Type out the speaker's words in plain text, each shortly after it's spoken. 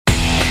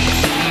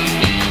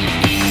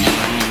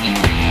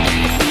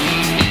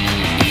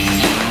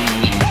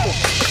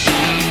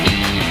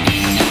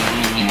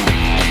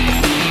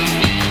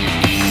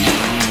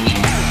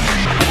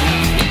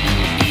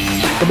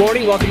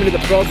morning. Welcome into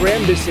the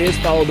program. This is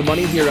Follow the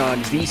Money here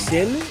on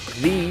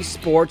VSiN, the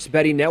Sports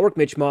Betting Network.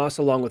 Mitch Moss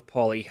along with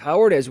Paulie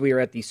Howard as we are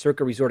at the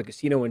Circa Resort and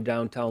Casino in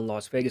downtown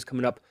Las Vegas.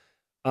 Coming up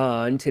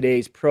on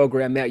today's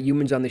program, Matt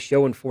Youmans on the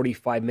show in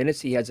 45 minutes.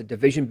 He has a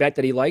division bet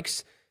that he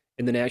likes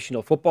in the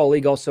National Football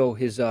League. Also,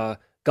 his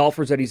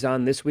golfers that he's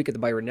on this week at the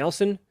Byron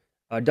Nelson.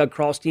 Doug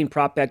Kralstein,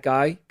 prop bet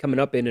guy, coming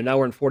up in an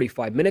hour and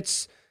 45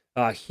 minutes.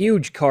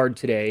 Huge card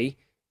today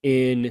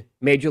in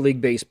Major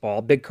League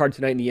Baseball. Big card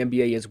tonight in the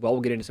NBA as well.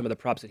 We'll get into some of the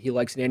props that he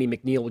likes. And Andy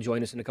McNeil will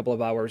join us in a couple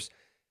of hours.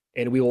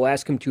 And we will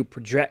ask him to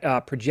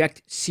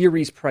project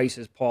series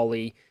prices,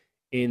 Paulie,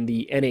 in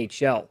the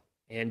NHL.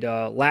 And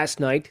last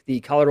night, the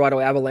Colorado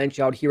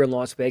Avalanche out here in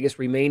Las Vegas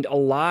remained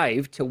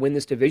alive to win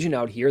this division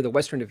out here, the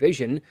Western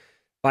Division,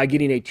 by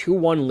getting a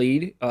 2-1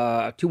 lead,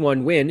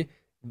 2-1 win.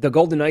 The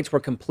Golden Knights were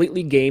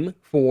completely game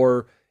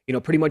for,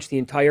 pretty much the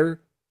entire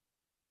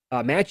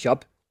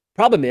matchup.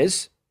 Problem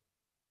is,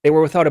 they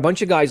were without a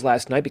bunch of guys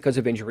last night because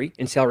of injury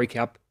and salary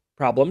cap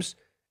problems,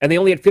 and they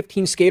only had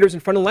 15 skaters in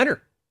front of Leonard.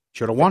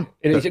 Should have won.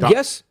 And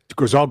yes. It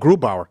was all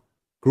Grubauer.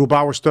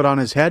 Grubauer stood on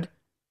his head.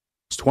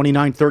 It's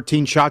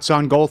 29-13 shots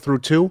on goal through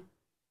 2.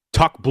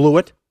 Tuck blew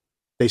it.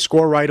 They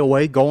score right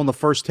away. Goal in the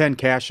first 10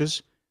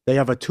 cashes. They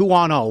have a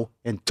 2-0,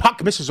 and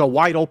Tuck misses a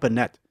wide-open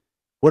net.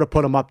 Would have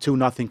put him up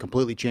 2-0,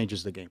 completely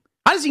changes the game.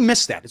 How does he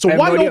miss that? It's a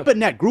wide-open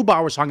net.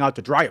 Grubauer's hung out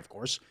to dry, of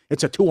course.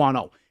 It's a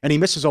 2-0, and he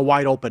misses a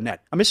wide-open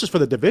net. I mean, this is for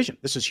the division.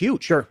 This is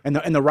huge. Sure. And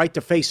the right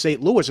to face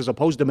St. Louis as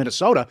opposed to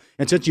Minnesota.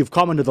 And since you've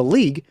come into the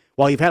league,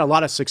 while you've had a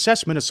lot of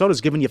success, Minnesota's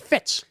given you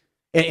fits.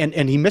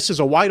 And he misses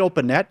a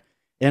wide-open net,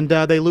 and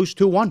they lose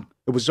 2-1.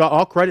 It was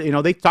all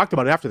credit. They talked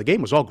about it after the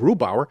game. It was all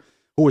Grubauer,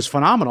 who was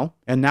phenomenal.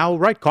 And now,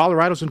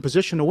 Colorado's in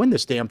position to win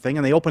this damn thing,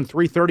 and they open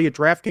 3:30 at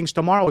DraftKings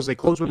tomorrow as they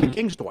close with the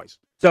Kings twice.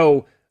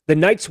 So the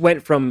Knights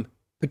went from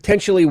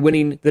potentially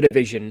winning the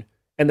division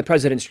and the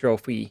President's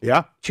Trophy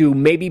to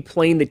maybe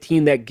playing the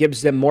team that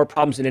gives them more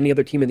problems than any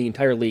other team in the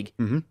entire league.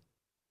 Mm-hmm.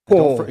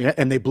 Oh.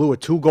 And they blew a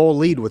 2-goal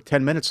lead with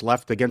 10 minutes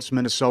left against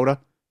Minnesota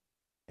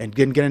and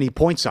didn't get any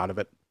points out of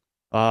it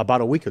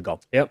about a week ago.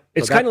 Yep.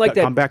 It's kind of like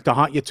that. Come back to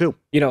haunt you, too.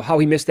 How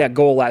he missed that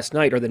goal last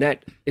night, or the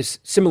net, is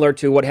similar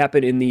to what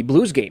happened in the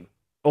Blues game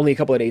only a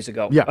couple of days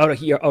ago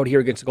out here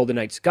against the Golden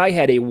Knights. Guy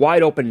had a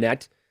wide-open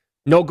net,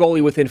 no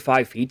goalie within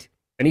 5 feet,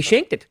 and he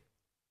shanked it.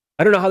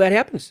 I don't know how that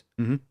happens.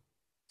 Mm-hmm.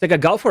 It's like a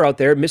golfer out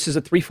there misses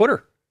a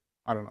 3-footer.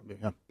 I don't know.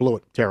 Yeah, blew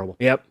it. Terrible.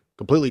 Yep.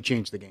 Completely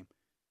changed the game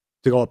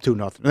to go up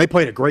 2-0. And they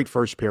played a great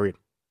first period.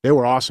 They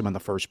were awesome in the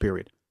first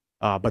period.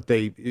 But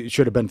it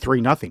should have been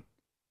 3-0.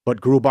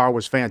 But Grubauer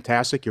was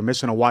fantastic. You're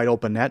missing a wide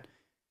open net.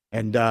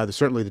 And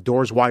certainly the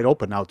door's wide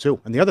open now, too.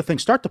 And the other thing,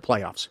 start the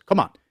playoffs. Come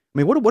on. I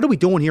mean, what are we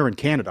doing here in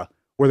Canada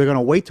where they're going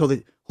to wait till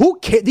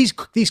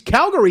these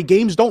Calgary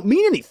games don't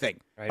mean anything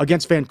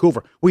against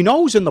Vancouver. We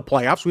know who's in the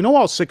playoffs. We know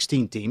all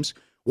 16 teams.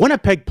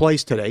 Winnipeg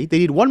plays today. They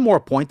need one more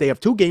point. They have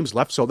 2 games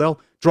left, so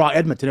they'll draw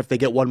Edmonton if they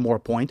get one more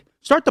point.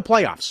 Start the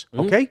playoffs,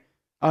 okay?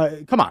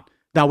 Come on.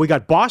 Now, we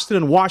got Boston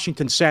and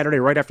Washington Saturday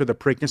right after the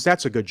Preakness.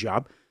 That's a good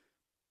job.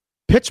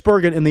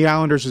 Pittsburgh and the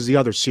Islanders is the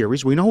other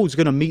series. We know who's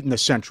going to meet in the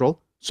Central.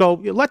 So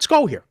let's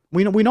go here.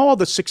 We know all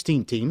the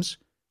 16 teams.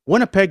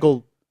 Winnipeg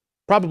will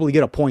probably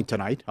get a point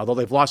tonight, although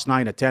they've lost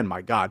 9 of 10,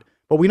 my God.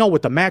 But we know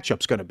what the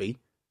matchup's going to be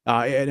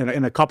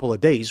in a couple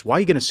of days. Why are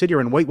you going to sit here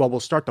and wait while we'll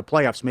start the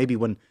playoffs maybe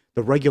when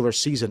the regular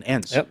season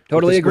ends? Yep,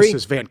 totally agree. This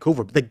is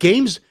Vancouver. The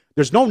games,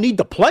 there's no need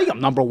to play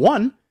them, number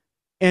one.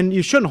 And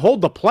you shouldn't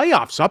hold the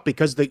playoffs up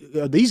because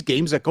these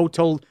games that go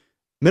till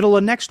middle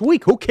of next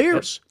week. Who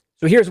cares? Yep.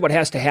 So here's what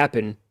has to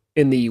happen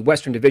in the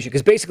Western Division,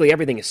 because basically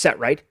everything is set,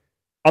 right?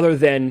 Other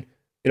than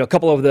a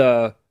couple of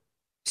the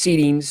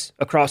seedings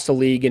across the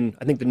league, and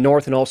I think the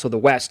North and also the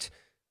West,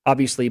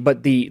 obviously.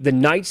 But the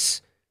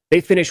Knights, they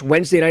finish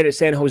Wednesday night at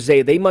San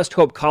Jose. They must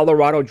hope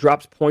Colorado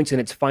drops points in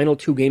its final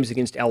 2 games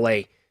against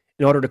LA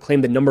in order to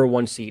claim the number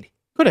 1 seed.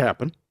 Could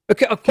happen.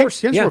 Okay, of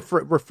course. Kings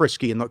were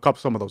frisky in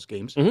some of those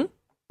games. Mm-hmm.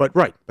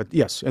 But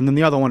yes. And then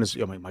the other one is,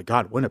 my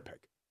God, Winnipeg,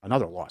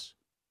 another loss.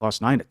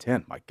 Lost 9 of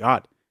 10, my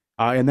God.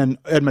 And then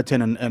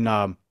Edmonton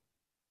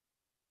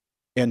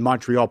and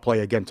Montreal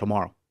play again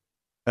tomorrow.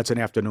 That's an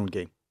afternoon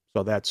game.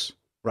 So that's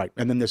right.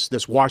 And then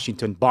this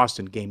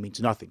Washington-Boston game means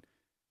nothing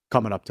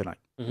coming up tonight.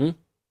 Mm-hmm.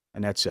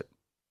 And that's it.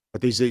 But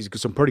these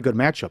some pretty good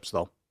matchups,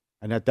 though.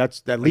 And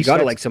that's at least you got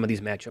to like some of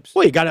these matchups.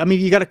 Well, you got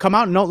to come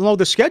out and know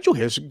the schedule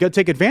here. So you got to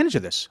take advantage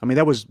of this. I mean,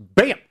 that was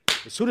bam.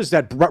 As soon as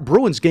that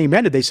Bruins game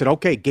ended, they said,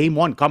 okay, game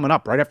 1 coming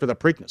up right after the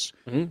Preakness.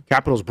 Mm-hmm.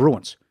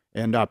 Capitals-Bruins.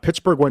 And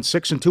Pittsburgh went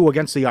 6-2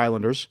 against the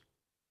Islanders.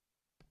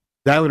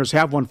 The Islanders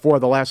have won 4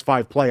 of the last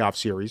 5 playoff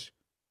series.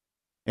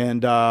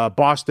 And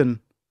Boston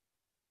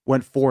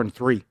went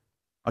 4-3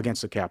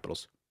 against the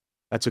Capitals.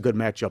 That's a good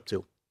matchup,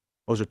 too.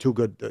 Those are 2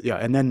 good.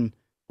 And then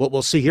what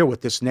we'll see here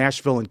with this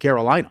Nashville and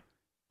Carolina.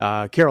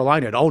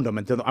 Carolina had owned them.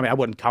 I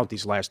wouldn't count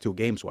these last 2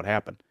 games, what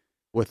happened,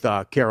 with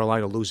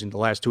Carolina losing the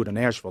last 2 to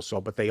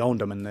Nashville. But they owned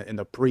them in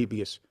the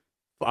previous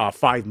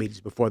 5 meetings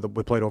before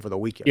we played over the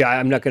weekend. Yeah,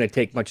 I'm not going to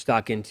take much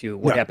stock into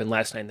what happened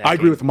last night. I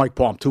agree with Mike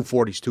Palm.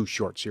 240 is too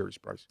short series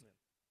price.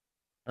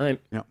 All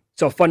right. Yeah.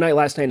 So fun night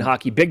last night in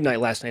hockey, big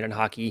night last night in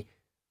hockey.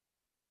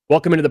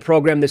 Welcome into the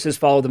program. This is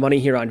Follow the Money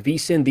here on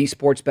VSiN, the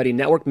Sports Betting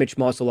Network. Mitch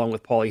Moss along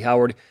with Paulie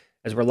Howard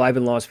as we're live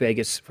in Las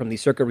Vegas from the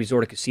Circa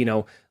Resort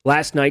Casino.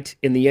 Last night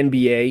in the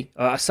NBA,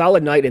 a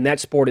solid night in that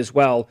sport as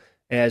well,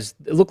 as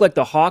it looked like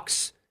the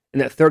Hawks in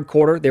that third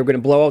quarter, they were going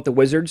to blow out the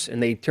Wizards,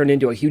 and they turned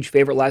into a huge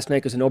favorite last night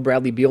because I know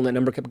Bradley Beal and that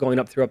number kept going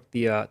up throughout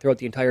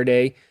the entire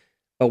day.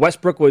 But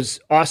Westbrook was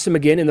awesome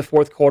again in the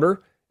fourth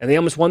quarter, and they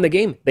almost won the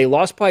game. They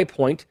lost by a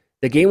point.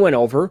 The game went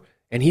over,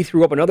 and he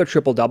threw up another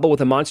triple-double with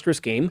a monstrous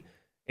game.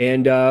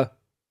 And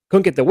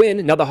couldn't get the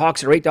win. Now the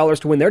Hawks are $8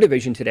 to win their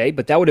division today,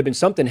 but that would have been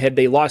something had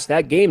they lost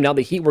that game. Now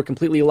the Heat were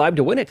completely alive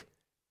to win it.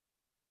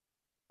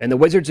 And the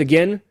Wizards,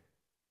 again,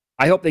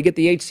 I hope they get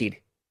the 8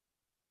 seed.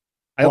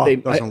 Not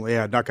going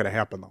to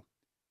happen, though.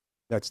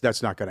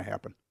 That's not going to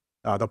happen.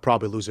 They'll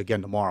probably lose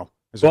again tomorrow.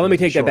 Well, let me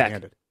take that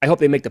back. I hope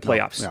they make the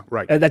playoffs. No, yeah,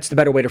 right. That's the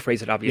better way to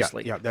phrase it,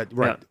 obviously.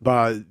 Right.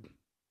 Yeah.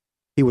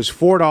 He was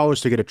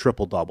 $4 to get a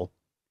triple-double.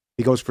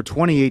 He goes for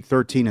 28,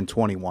 13, and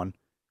 21.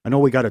 I know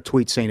we got a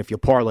tweet saying if you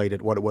parlayed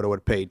it, what it would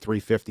have paid,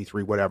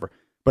 353, whatever.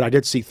 But I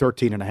did see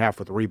 13.5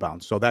 with the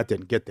rebounds, so that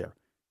didn't get there.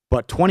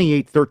 But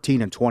 28,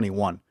 13, and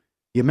 21.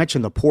 You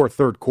mentioned the poor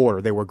third quarter.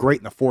 They were great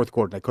in the fourth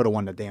quarter. They could have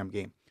won the damn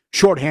game.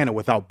 Shorthanded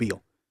without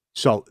Beal.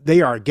 So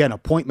they are, again,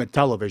 appointment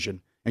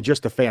television and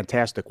just a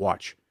fantastic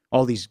watch.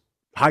 All these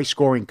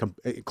high-scoring,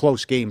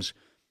 close games.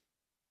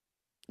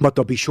 But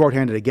they'll be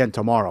shorthanded again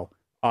tomorrow.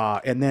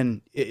 And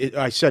then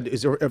I said,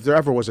 if there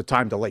ever was a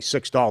time to lay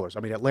 $6, I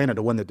mean, Atlanta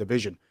to win the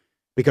division,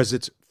 because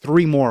it's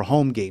 3 more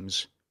home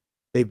games.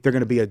 They're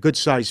going to be a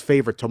good-sized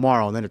favorite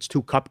tomorrow, and then it's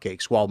 2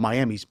 cupcakes while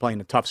Miami's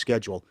playing a tough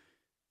schedule.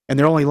 And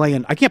they're only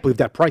laying, I can't believe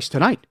that price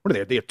tonight. What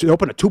are they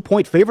open a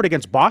 2-point favorite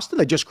against Boston?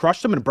 They just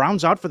crushed them and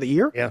Brown's out for the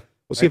year? Yeah.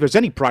 We'll see if there's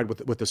any pride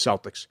with the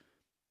Celtics.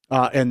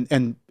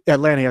 And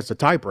Atlanta has the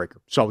tiebreaker.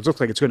 So it looks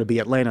like it's going to be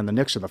Atlanta and the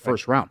Knicks in the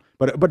first round.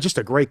 But just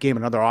a great game,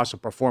 another awesome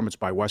performance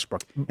by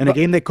Westbrook. And a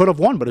game they could have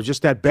won, but it was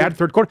just that bad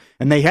third quarter.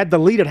 And they had the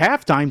lead at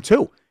halftime,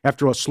 too,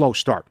 after a slow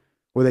start,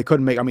 where they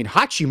couldn't make. I mean,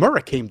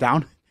 Hachimura came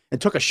down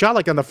and took a shot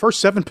like on the first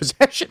 7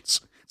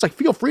 possessions. It's like,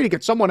 feel free to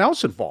get someone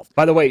else involved.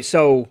 By the way,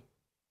 so,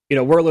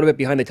 we're a little bit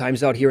behind the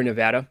times out here in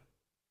Nevada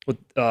with,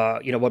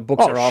 what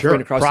books are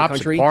offering across Props the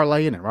country. And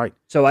parlaying it, right.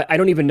 So I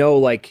don't even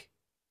know, I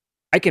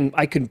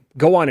could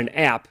go on an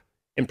app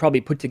and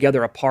probably put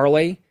together a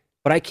parlay,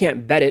 but I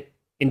can't bet it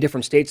in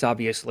different states,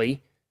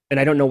 obviously, and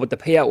I don't know what the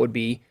payout would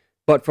be.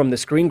 But from the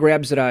screen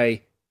grabs that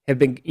I have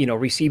been,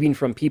 receiving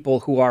from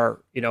people who are,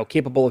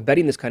 capable of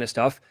betting this kind of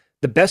stuff,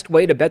 the best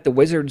way to bet the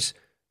Wizards,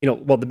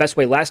 the best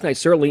way last night,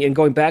 certainly, and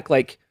going back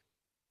the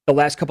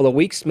last couple of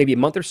weeks, maybe a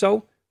month or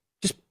so,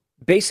 just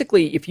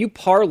basically, if you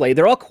parlay,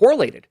 they're all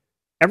correlated.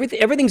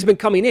 Everything's been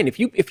coming in. If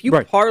you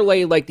right.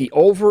 parlay the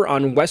over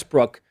on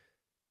Westbrook,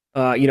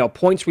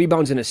 points,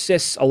 rebounds, and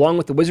assists, along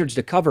with the Wizards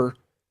to cover,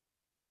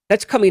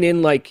 that's coming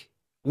in like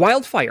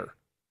wildfire.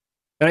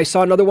 And I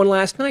saw another one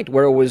last night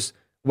where it was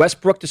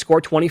Westbrook to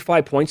score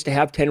 25 points, to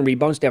have 10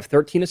 rebounds, to have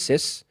 13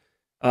 assists,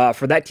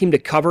 for that team to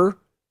cover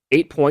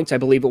 8 points, I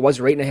believe it was,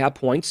 or 8.5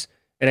 points.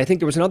 And I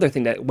think there was another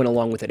thing that went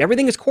along with it.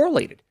 Everything is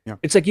correlated. Yeah.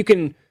 It's like you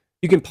can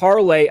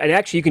parlay, and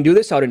actually you can do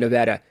this out in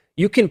Nevada.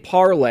 You can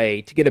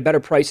parlay to get a better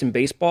price in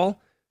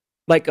baseball,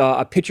 like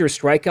a pitcher's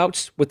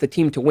strikeouts with the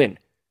team to win.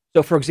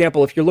 So, for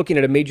example, if you're looking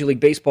at a Major League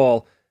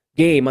Baseball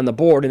game on the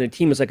board and the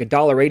team is like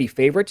 $1.80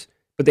 favorite,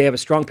 but they have a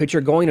strong pitcher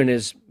going and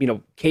his,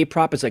 K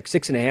prop is like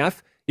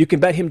 6.5, you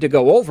can bet him to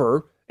go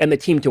over and the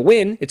team to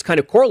win. It's kind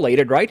of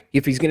correlated, right?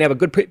 If he's going to have a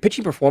good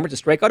pitching performance to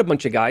strike out a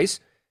bunch of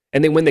guys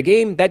and they win the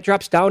game, that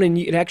drops down and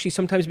it actually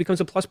sometimes becomes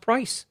a plus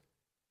price.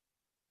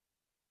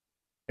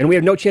 And we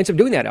have no chance of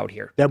doing that out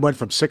here. That went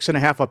from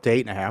 6.5 up to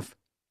 8.5.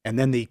 And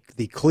then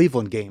the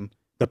Cleveland game,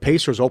 the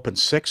Pacers opened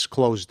 6,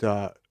 closed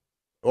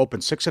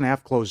opened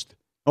 6.5,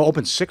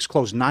 opened 6,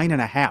 closed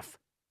 9.5.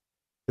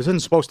 This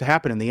isn't supposed to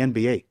happen in the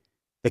NBA.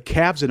 The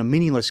Cavs in a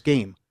meaningless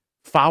game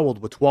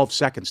fouled with 12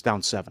 seconds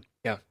down 7.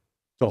 Yeah.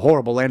 So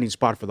horrible landing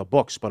spot for the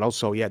books, but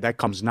also, that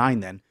comes 9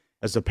 then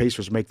as the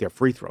Pacers make their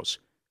free throws.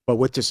 But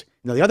with this,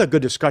 the other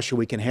good discussion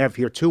we can have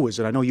here too is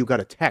that I know you got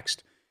a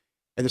text,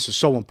 and this is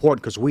so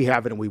important because we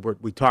have it and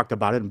we talked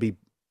about it, and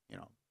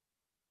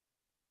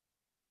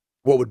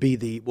what would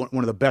be one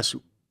of the best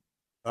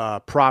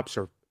props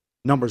or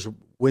numbers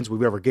wins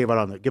we've ever given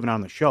out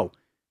on the show,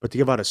 but to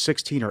give out a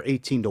 16 or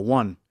 18 to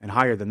 1 and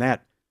higher than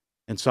that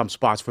in some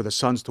spots for the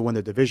Suns to win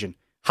the division.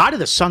 How do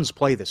the Suns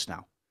play this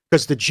now?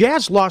 Because the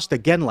Jazz lost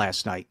again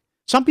last night.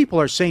 Some people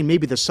are saying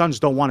maybe the Suns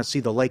don't want to see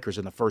the Lakers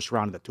in the first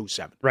round of the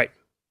 2-7. Right.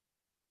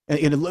 And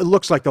it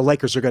looks like the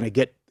Lakers are going to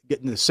get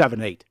in the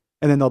 7-8,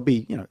 and then they'll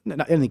be,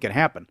 anything can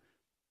happen.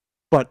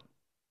 But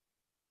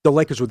the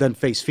Lakers would then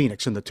face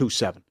Phoenix in the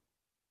 2-7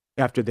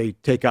 after they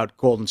take out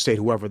Golden State,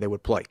 whoever they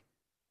would play.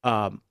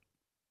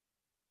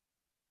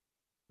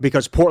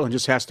 Because Portland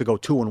just has to go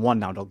 2-1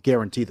 now to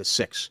guarantee the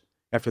 6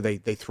 after they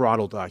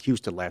throttled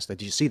Houston last night.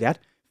 Did you see that?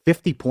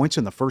 50 points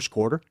in the first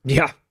quarter?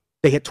 Yeah.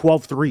 They hit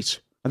 12 threes.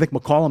 I think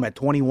McCollum had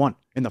 21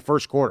 in the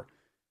first quarter.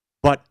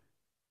 But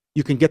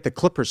you can get the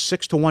Clippers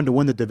 6-1 to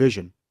win the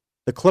division.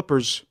 The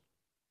Clippers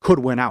could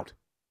win out,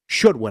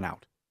 should win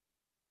out.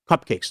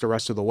 Cupcakes the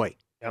rest of the way.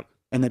 Yep.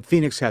 And then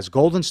Phoenix has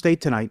Golden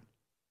State tonight.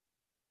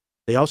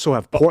 They also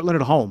have Portland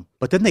at home,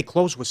 but then they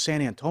close with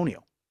San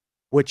Antonio,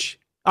 which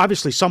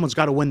obviously someone's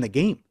got to win the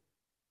game.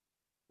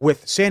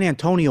 With San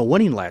Antonio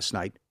winning last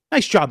night,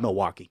 nice job,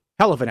 Milwaukee.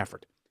 Hell of an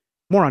effort.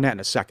 More on that in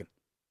a second.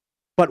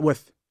 But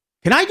with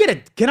can I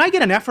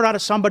get an effort out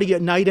of somebody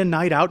at night in,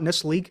 night out in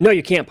this league? No,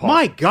 you can't, Paul.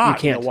 My God,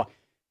 you can't. Milwaukee.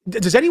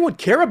 Does anyone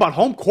care about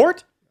home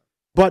court?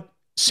 But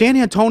San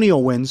Antonio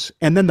wins,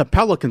 and then the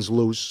Pelicans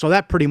lose, so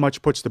that pretty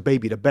much puts the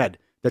baby to bed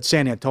that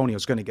San Antonio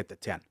is going to get the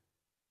 10.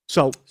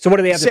 So what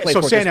do they have to play for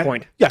at this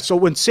point? Yeah, so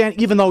when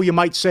even though you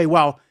might say,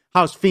 well,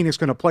 how's Phoenix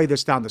going to play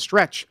this down the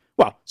stretch?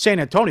 Well, San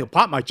Antonio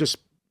Pop might just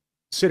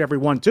sit every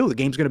 1-2. The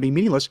game's going to be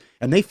meaningless,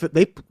 and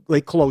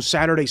they close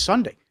Saturday,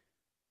 Sunday.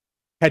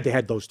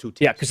 Head-to-head, those two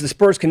teams. Yeah, because the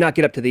Spurs cannot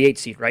get up to the 8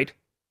 seed, right?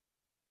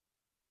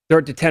 They're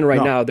at the 10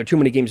 right now. They're too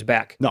many games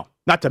back. No,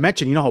 not to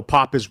mention, you know how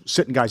Pop is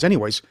sitting guys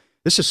anyways.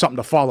 This is something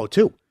to follow,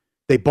 too.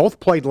 They both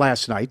played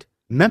last night.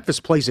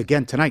 Memphis plays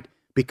again tonight.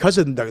 Because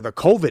of the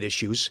COVID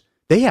issues,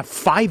 they have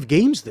 5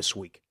 games this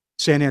week,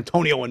 San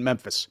Antonio and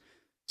Memphis.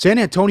 San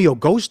Antonio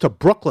goes to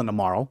Brooklyn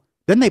tomorrow.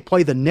 Then they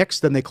play the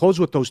Knicks. Then they close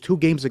with those 2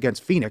 games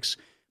against Phoenix.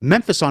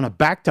 Memphis on a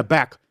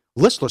back-to-back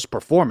listless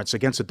performance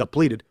against a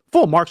depleted.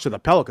 Full marks to the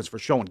Pelicans for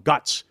showing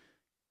guts.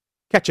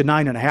 Catch a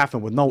 9.5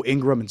 and with no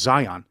Ingram and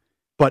Zion.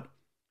 But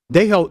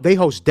they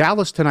host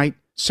Dallas tonight,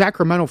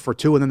 Sacramento for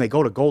 2, and then they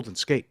go to Golden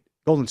State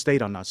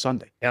on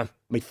Sunday. Yeah. I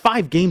mean,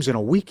 5 games in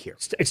a week here.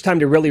 It's time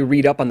to really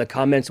read up on the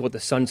comments of what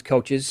the Suns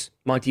coaches,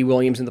 Monty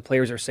Williams, and the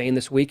players are saying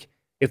this week,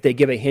 if they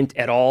give a hint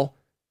at all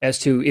as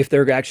to if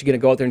they're actually going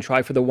to go out there and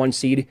try for the 1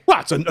 seed.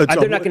 Well,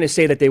 they're not going to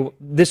say that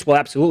this will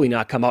absolutely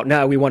not come out.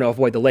 Now we want to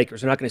avoid the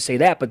Lakers. They're not going to say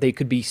that, but they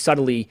could be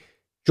subtly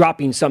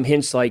dropping some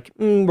hints like,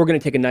 we're going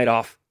to take a night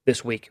off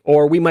this week,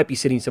 or we might be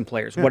sitting some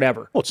players,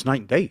 whatever. Well, it's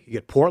night and day. You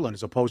get Portland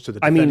as opposed to the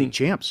defending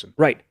champs.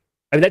 Right.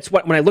 I mean, that's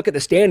what, when I look at the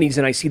standings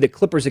and I see the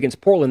Clippers against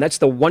Portland, that's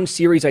the one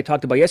series I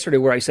talked about yesterday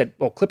where I said,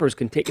 well, Clippers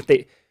can take,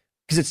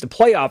 because it's the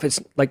playoff, it's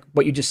like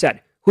what you just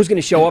said. Who's going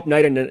to show up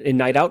night in and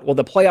night out? Well,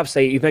 the playoffs,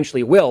 they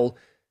eventually will.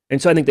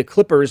 And so I think the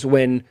Clippers,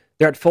 when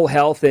they're at full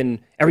health and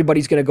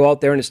everybody's going to go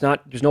out there and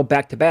there's no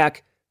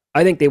back-to-back,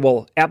 I think they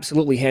will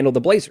absolutely handle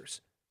the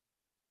Blazers.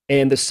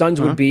 And the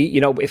Suns would be,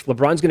 if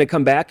LeBron's going to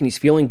come back and he's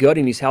feeling good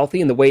and he's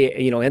healthy and the way,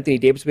 Anthony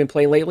Davis has been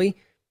playing lately,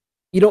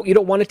 you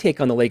don't want to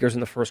take on the Lakers in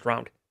the first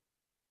round.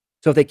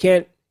 So if they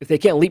can't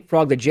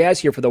leapfrog the Jazz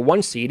here for the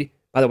 1 seed,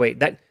 by the way,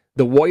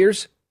 the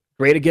Warriors,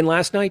 great again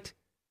last night.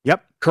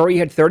 Yep. Curry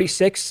had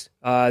 36.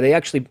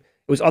 It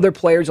was other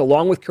players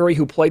along with Curry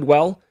who played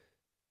well.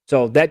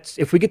 So that's,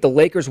 if we get the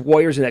Lakers,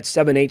 Warriors in that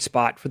 7-8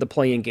 spot for the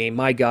play-in game,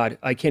 my God,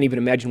 I can't even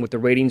imagine what the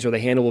ratings or the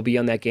handle will be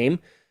on that game.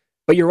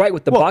 But you're right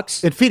with the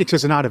Bucks. And Phoenix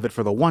isn't out of it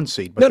for the 1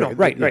 seed. But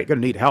right. They're going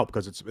to need help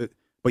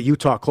but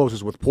Utah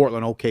closes with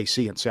Portland,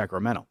 OKC, and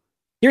Sacramento.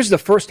 Here's the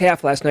first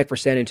half last night for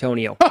San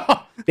Antonio.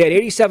 They had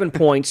 87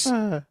 points.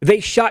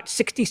 They shot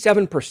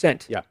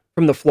 67%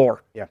 from the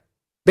floor. Yeah.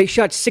 They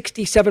shot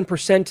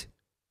 67%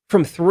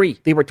 from 3.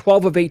 They were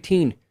 12 of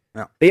 18.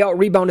 Yeah. They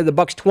out-rebounded the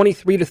Bucks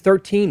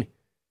 23-13.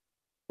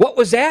 What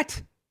was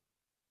that?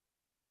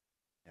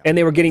 Yeah. And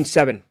they were getting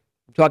 7.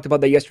 We talked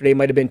about that yesterday. It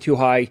might have been too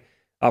high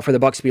for the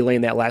Bucks to be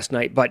laying that last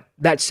night. But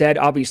that said,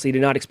 obviously,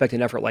 did not expect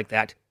an effort like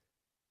that.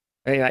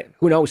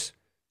 Who knows?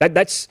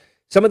 That's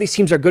some of these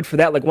teams are good for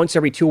that, like once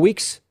every 2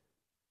 weeks,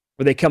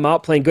 where they come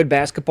out playing good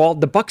basketball.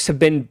 The Bucks have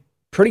been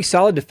pretty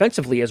solid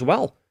defensively as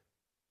well,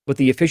 with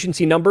the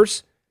efficiency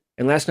numbers.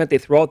 And last night they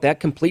throw out that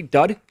complete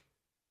dud.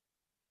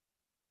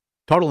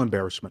 Total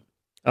embarrassment.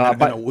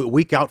 But a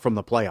week out from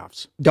the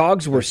playoffs.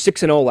 Dogs were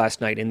 6-0 last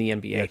night in the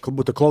NBA. Yeah,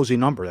 with the closing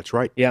number, that's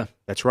right. Yeah.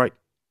 That's right.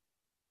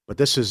 But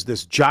this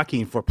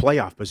jockeying for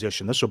playoff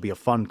position. This will be a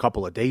fun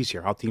couple of days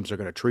here, how teams are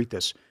going to treat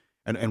this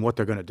and what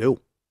they're going to do.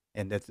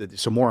 And that's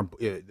some more,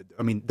 in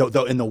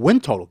the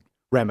win total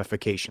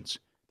ramifications.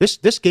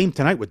 This game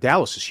tonight with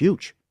Dallas is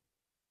huge.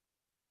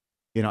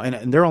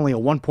 And they're only a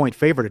 1-point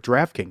favorite at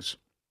DraftKings.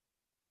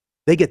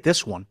 They get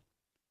this one.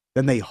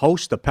 Then they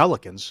host the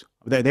Pelicans.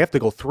 They have to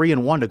go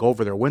 3-1 to go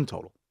over their win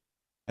total.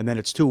 And then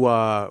it's 2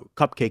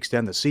 cupcakes to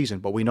end the season.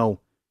 But we know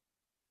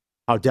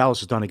how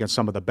Dallas has done against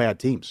some of the bad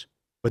teams.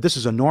 But this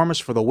is enormous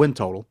for the win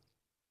total.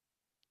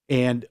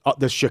 And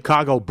the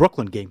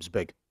Chicago-Brooklyn game's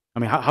big. I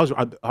mean,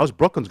 how's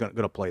Brooklyn's going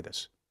to play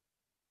this?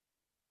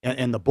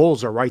 And the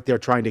Bulls are right there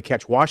trying to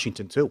catch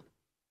Washington, too.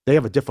 They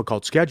have a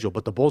difficult schedule,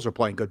 but the Bulls are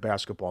playing good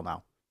basketball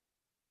now.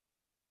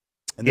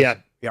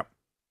 Yep.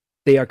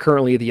 They are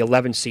currently the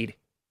 11 seed.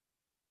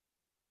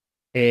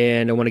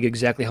 And I want to get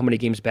exactly how many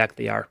games back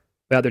they are.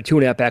 Well, they're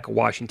 2.5 back of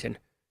Washington.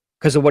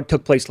 Because of what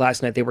took place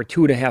last night, they were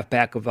 2.5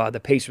 back of the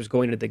Pacers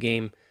going into the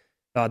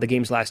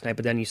games last night.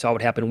 But then you saw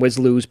what happened. Wiz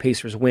lose,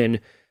 Pacers win.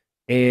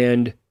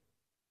 And,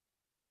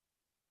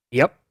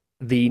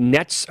 the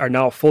Nets are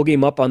now full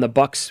game up on the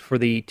Bucks for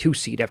the 2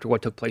 seed after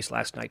what took place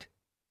last night.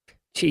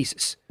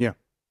 Jesus. Yeah.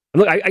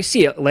 Look, I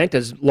see Atlanta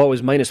as low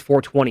as minus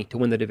 420 to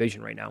win the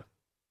division right now.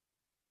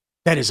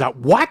 That is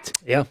what?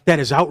 Yeah. That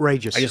is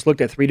outrageous. I just looked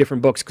at 3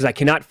 different books because I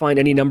cannot find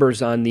any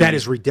numbers on the That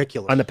is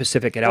ridiculous. on the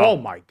Pacific at all. Oh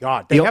my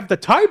God. They have the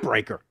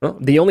tiebreaker. Well,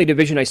 the only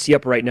division I see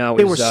up right now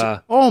is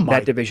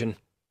that division.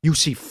 You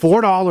see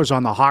 $4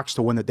 on the Hawks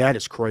to win it. That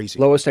is crazy.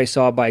 Lowest I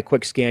saw by a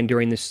quick scan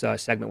during this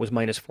segment was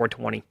minus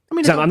 420. I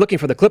mean, I'm looking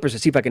for the Clippers to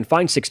see if I can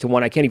find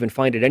 6-1. I can't even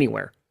find it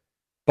anywhere.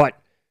 But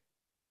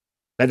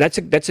that's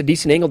a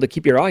decent angle to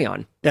keep your eye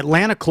on.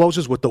 Atlanta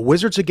closes with the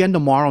Wizards again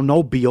tomorrow.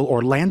 No Beal.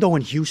 Orlando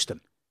and Houston.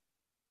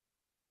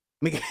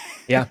 I mean,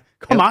 yeah.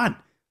 Come on.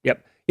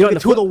 Yep. You know,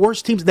 two of the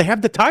worst teams. They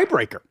have the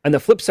tiebreaker. On the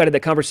flip side of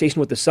that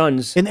conversation with the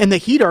Suns, and the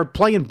Heat are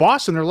playing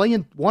Boston. They're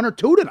laying 1 or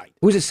 2 tonight.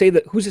 Who's to say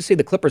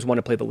the Clippers want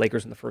to play the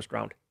Lakers in the first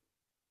round?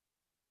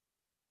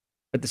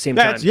 At the same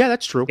time,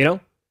 that's true. You know,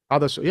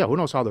 who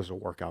knows how this will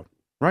work out?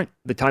 Right.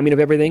 The timing of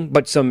everything,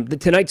 but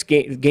tonight's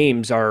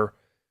games are.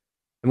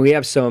 And we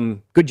have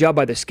some good job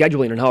by the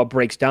scheduling and how it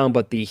breaks down.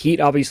 But the Heat,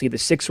 obviously, the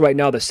 6 right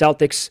now. The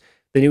Celtics.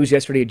 The news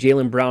yesterday: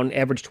 Jaylen Brown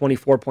averaged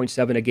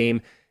 24.7 a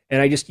game.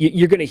 And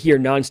you're going to hear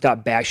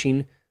nonstop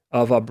bashing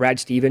of Brad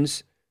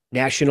Stevens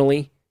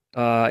nationally,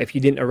 if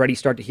you didn't already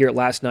start to hear it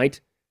last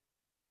night.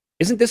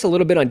 Isn't this a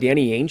little bit on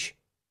Danny Ainge?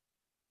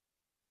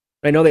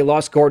 I know they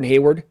lost Gordon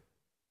Hayward.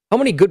 How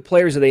many good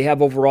players do they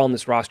have overall in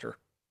this roster?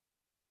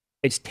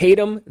 It's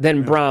Tatum,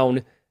 then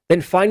Brown, then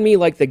find me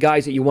like the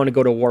guys that you want to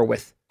go to war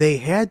with. They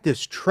had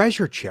this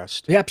treasure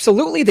chest. Yeah,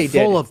 absolutely they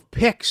did. Full of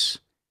picks,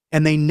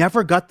 and they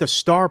never got the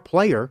star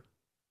player.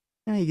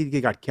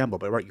 You got Kemba,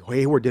 but right,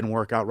 Hayward didn't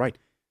work out right.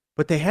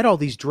 But they had all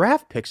these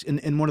draft picks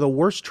in one of the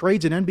worst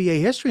trades in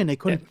NBA history, and they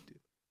couldn't. Yeah.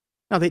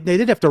 Now, they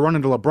did have to run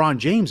into LeBron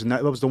James, and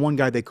that was the one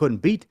guy they couldn't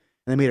beat.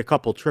 And they made a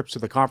couple trips to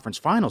the conference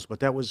finals, but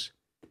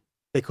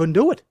they couldn't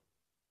do it.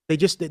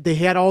 They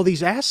had all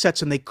these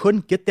assets, and they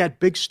couldn't get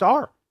that big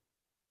star.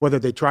 Whether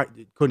they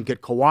couldn't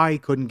get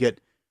Kawhi, couldn't get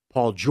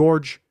Paul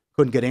George,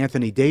 couldn't get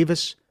Anthony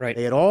Davis. Right.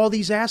 They had all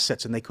these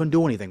assets, and they couldn't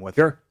do anything with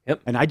it.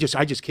 Yep. And I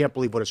just can't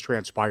believe what has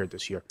transpired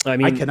this year. I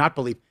mean, I cannot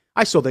believe.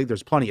 I still think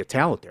there's plenty of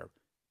talent there.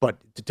 But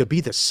to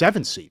be the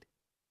 7th seed,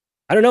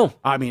 I don't know.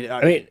 I mean,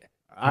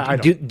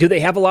 do they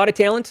have a lot of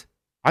talent?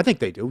 I think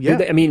they do. Yeah.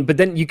 But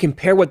then you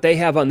compare what they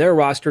have on their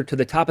roster to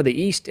the top of the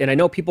East, and I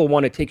know people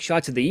want to take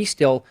shots at the East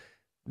still.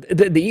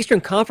 The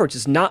Eastern Conference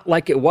is not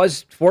like it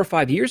was 4 or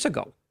 5 years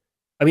ago.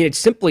 I mean,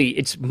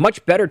 it's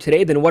much better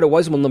today than what it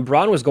was when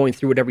LeBron was going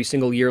through it every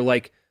single year,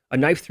 like a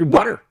knife through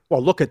butter.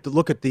 Well, look at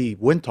the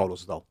win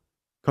totals though.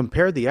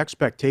 Compare the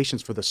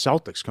expectations for the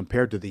Celtics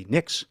compared to the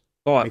Knicks.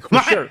 Oh, for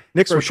sure.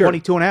 Knicks were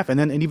 22.5,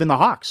 and even the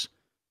Hawks.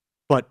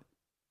 But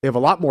they have a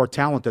lot more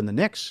talent than the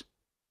Knicks.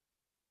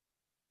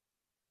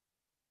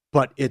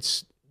 But they've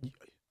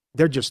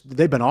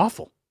been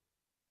awful.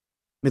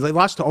 I mean, they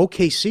lost to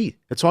OKC.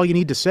 That's all you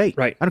need to say.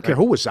 Right. I don't care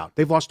who was out.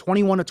 They've lost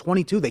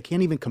 21-22. They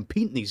can't even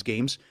compete in these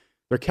games.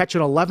 They're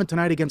catching 11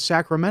 tonight against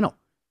Sacramento.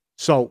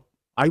 So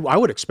I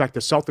would expect the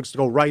Celtics to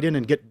go right in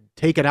and get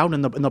taken out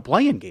in the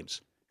play-in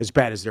games as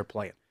bad as they're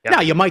playing. Yeah.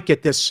 Now, you might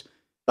get this,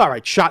 all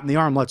right, shot in the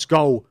arm, let's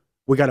go.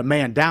 We got a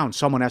man down.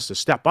 Someone has to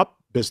step up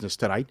business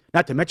tonight.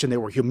 Not to mention they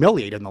were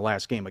humiliated in the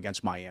last game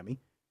against Miami.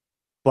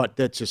 But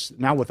that's just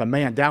now with a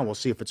man down, we'll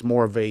see if it's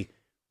more of a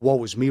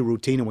woe is me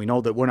routine, and we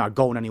know that we're not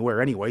going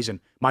anywhere anyways. And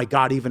my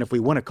God, even if we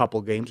win a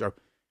couple games, or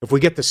if we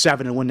get to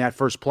 7 and win that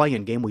first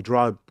play-in game, we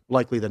draw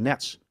likely the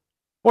Nets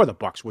or the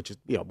Bucks, which is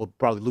we'll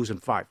probably lose in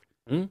 5.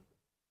 Mm-hmm.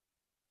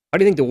 How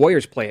do you think the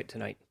Warriors play it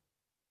tonight?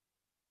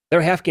 They're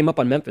a half game up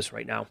on Memphis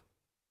right now.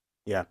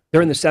 Yeah,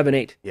 they're in the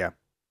 7-8. Yeah.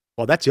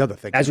 Well, that's the other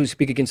thing. As we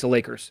speak against the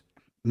Lakers.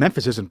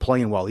 Memphis isn't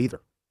playing well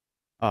either.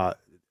 But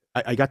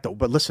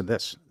listen to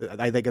this.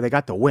 I think they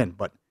got the win,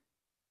 but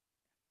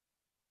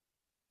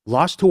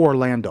lost to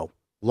Orlando,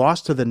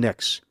 lost to the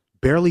Knicks,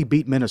 barely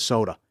beat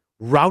Minnesota,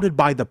 routed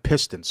by the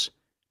Pistons,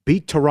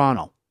 beat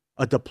Toronto.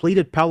 A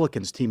depleted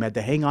Pelicans team had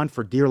to hang on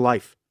for dear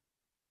life.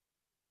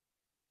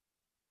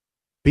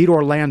 Beat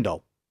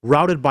Orlando,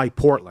 routed by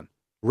Portland,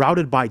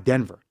 routed by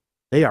Denver.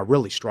 They are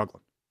really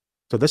struggling.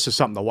 So this is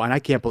something and I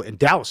can't believe. And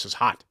Dallas is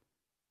hot.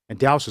 And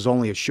Dallas is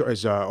only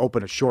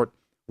open a short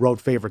road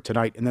favorite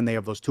tonight, and then they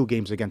have those 2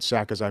 games against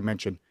Sac, as I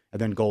mentioned,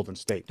 and then Golden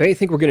State. Do you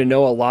think we're going to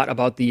know a lot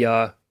about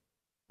the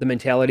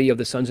mentality of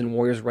the Suns and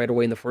Warriors right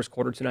away in the first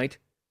quarter tonight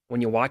when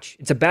you watch?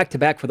 It's a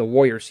back-to-back for the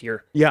Warriors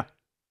here. Yeah.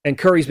 And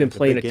Curry's been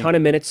playing a ton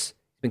of minutes.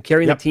 He's been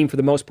carrying the team for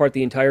the most part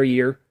the entire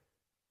year.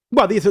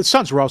 Well, the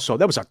Suns were also,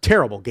 that was a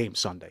terrible game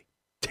Sunday.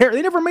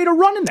 They never made a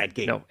run in that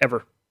game. No,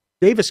 ever.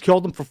 Davis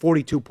killed them for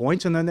 42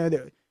 points, and then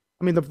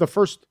the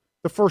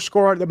first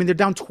score, they're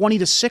down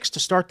 20-6 to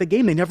start the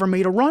game. They never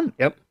made a run.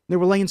 Yep. They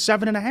were laying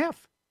 7.5.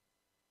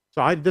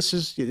 So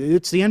it's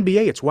the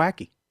NBA. It's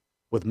wacky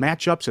with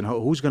matchups and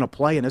who's going to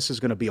play, and this is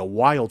going to be a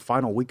wild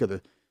final week of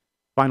the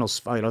final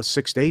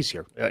 6 days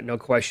here. No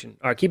question.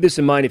 All right, keep this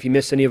in mind if you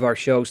miss any of our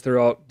shows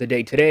throughout the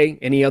day today,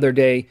 any other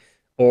day,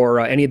 or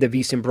any of the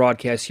VSiN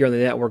broadcasts here on the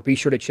network. Be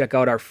sure to check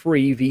out our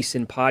free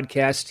VSiN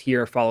podcast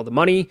here, Follow the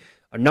Money,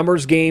 a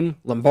numbers game,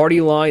 Lombardi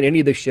Line,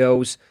 any of the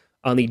shows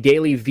on the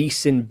daily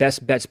VSiN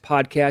Best Bets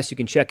podcast. You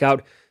can check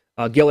out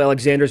Gil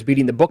Alexander's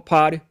Beating the Book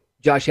Pod,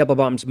 Josh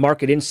Applebaum's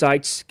Market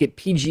Insights. Get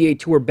PGA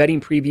Tour betting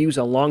previews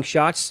on long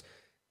shots.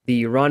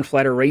 The Ron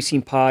Flatter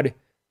Racing Pod.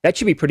 That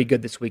should be pretty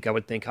good this week, I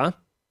would think, huh?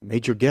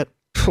 Major get.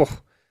 The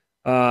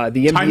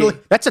NBA.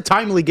 That's a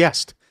timely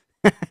guest.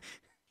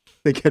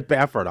 They get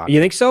Baffert on. You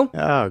think so?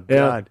 Oh,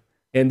 God.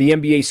 Yeah. And the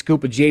NBA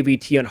scoop with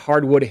JVT on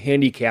hardwood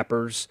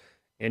handicappers.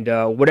 And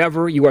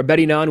whatever you are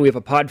betting on, we have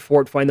a pod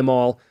for it. Find them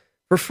all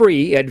for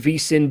free at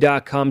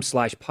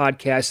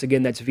vsin.com/podcast.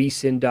 Again, that's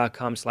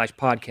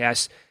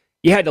vsin.com/podcast.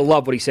 You had to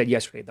love what he said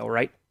yesterday, though,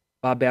 right?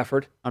 Bob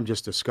Baffert? I'm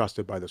just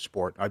disgusted by the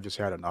sport. I've just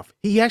had enough.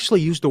 He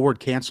actually used the word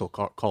cancel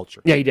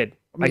culture. Yeah, he did.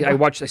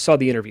 I saw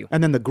the interview.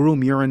 And then the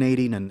groom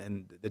urinating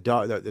and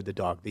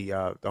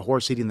the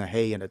horse eating the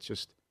hay, and it's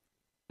just...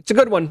 It's a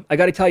good one. I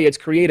got to tell you, it's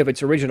creative.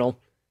 It's original.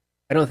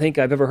 I don't think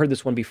I've ever heard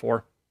this one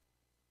before.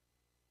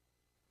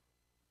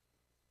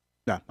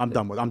 No, I'm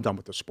done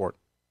with the sport.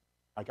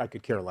 I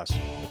could care less.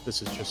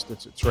 This is just,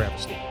 it's a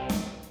travesty.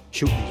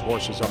 Shooting these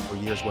horses up for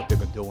years, what they've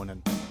been doing,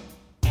 and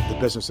the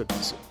business at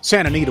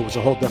Santa Anita was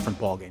a whole different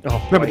ballgame. Oh,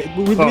 remember,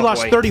 we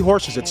lost boy. 30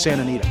 horses at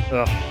Santa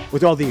Anita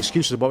with all the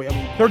excuses about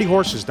 30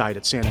 horses died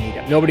at Santa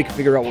Anita. Nobody could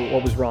figure out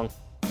what was wrong.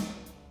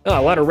 Oh,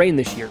 a lot of rain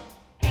this year.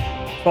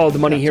 Follow the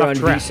money here on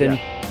VSiN,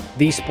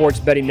 the Sports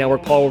Betting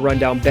Network. Paul will run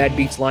down bad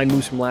beats, line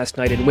moves from last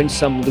night, and win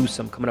some, lose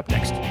some. Coming up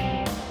next.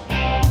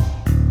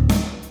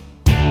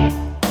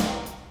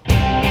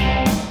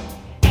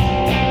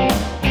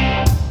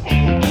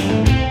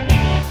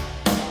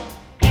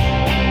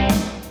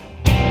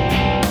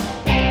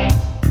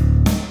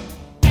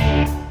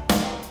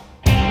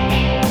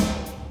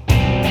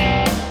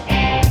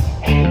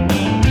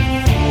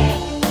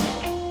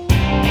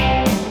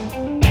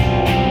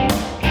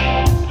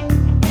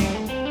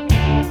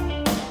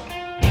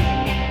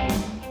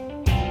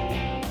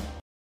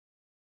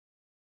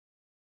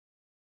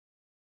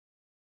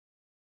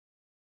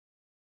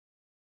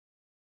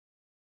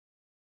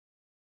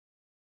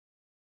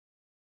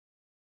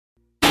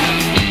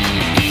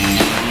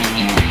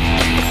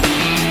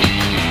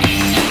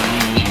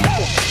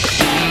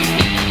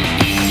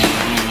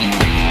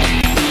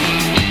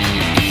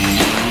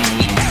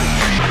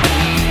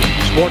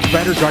 Sports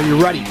bettors, are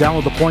you ready?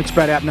 Download the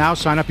PointsBet app now.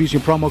 Sign up using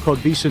promo code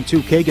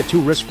VSiN2K. Get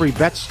 2 risk-free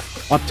bets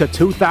up to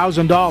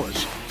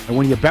 $2,000. And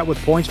when you bet with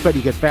PointsBet,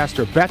 you get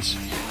faster bets,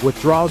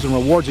 withdrawals, and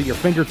rewards at your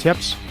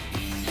fingertips.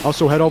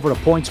 Also, head over to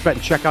PointsBet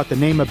and check out the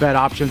name-a-bet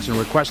options and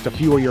request a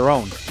few of your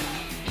own.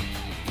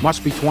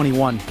 Must be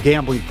 21.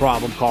 Gambling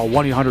problem. Call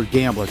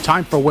 1-800-GAMBLER.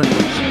 Time for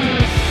win-lose.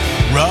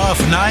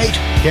 Rough night?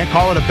 Can't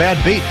call it a bad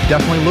beat.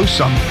 Definitely lose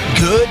some.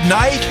 Good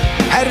night?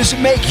 How does it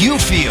make you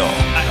feel?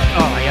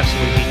 I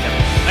absolutely hate them.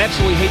 I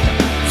absolutely hate them.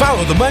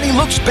 Follow the Money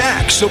Looks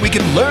Back so we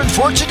can learn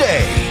for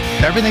today.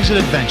 Everything's an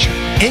adventure.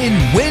 In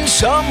Win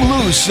Some,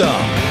 Lose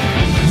Some.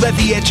 Let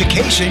the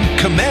education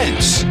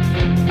commence.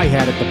 I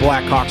had it, the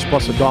Blackhawks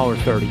plus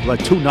 $1.30. Led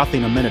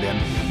 2-0 a minute in.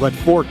 Led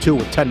 4-2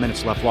 with 10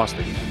 minutes left. Lost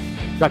the game.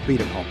 Got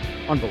beat at home.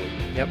 Unbelievable.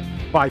 Yep.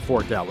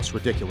 5-4 Dallas.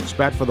 Ridiculous.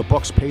 Bad for the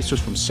Bucks. Pacers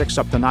from 6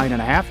 up to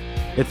 9.5.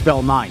 It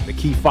fell 9. The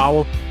key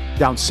foul,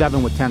 down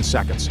 7 with 10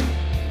 seconds.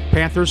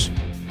 Panthers,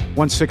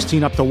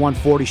 116 up to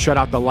 140. Shut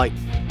out the light.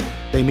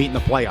 They meet in the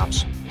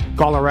playoffs.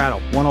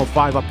 Colorado,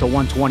 105 up to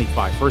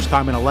 125. First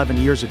time in 11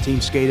 years a team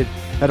skated.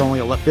 Had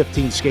only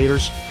 15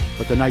 skaters,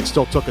 but the Knights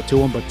still took it to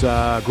them. But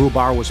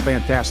Grubauer was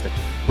fantastic.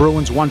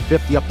 Bruins,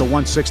 150 up to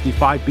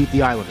 165. Beat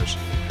the Islanders.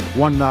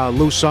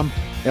 Lose some.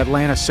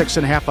 Atlanta,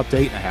 6.5 up to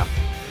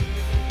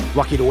 8.5.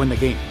 Lucky to win the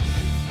game.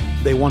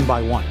 They won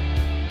by 1.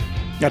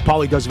 At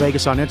Paulie Does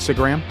Vegas on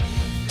Instagram.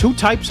 2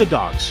 types of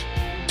dogs.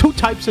 2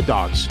 types of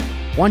dogs.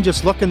 One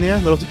just looking there,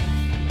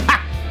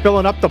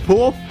 filling up the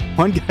pool.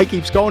 One guy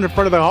keeps going in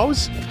front of the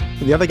hose,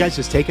 and the other guy's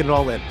just taking it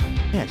all in.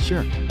 Yeah,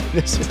 sure.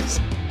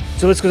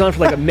 So this goes on for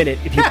like a minute.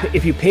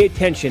 If you pay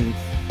attention,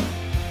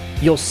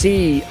 you'll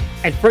see.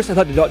 At first, I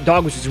thought the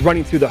dog was just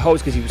running through the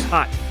hose because he was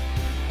hot.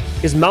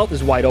 His mouth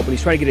is wide open.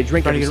 He's trying to get a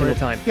drink every single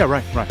time. Yeah,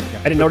 right. Yeah.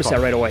 I didn't notice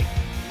that right away.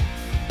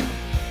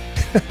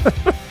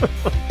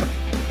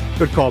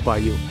 Good call by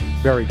you.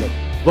 Very good.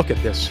 Look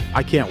at this.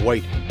 I can't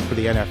wait for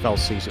the NFL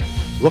season.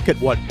 Look at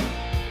what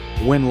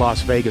Wynn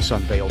Las Vegas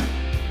unveiled.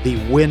 The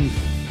Wynn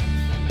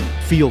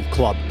Field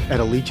Club at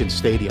Allegiant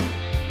Stadium.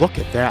 Look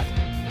at that.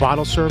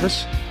 Bottle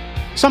service.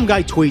 Some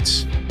guy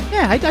tweets,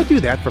 yeah, I do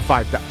that for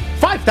 $5,000.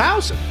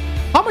 $5,000?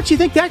 How much do you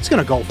think that's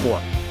going to go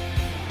for?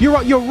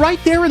 You're right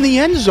there in the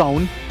end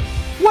zone.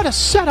 What a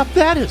setup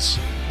that is.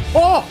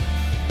 Oh,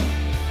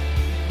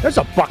 there's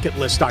a bucket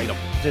list item.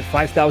 Is it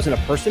 $5,000 a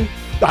person?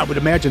 I would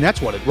imagine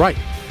that's what it, right.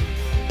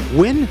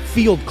 Wynn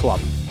Field Club.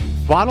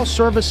 Bottle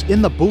service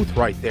in the booth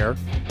right there.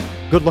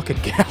 Good-looking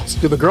gals.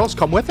 Do the girls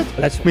come with it?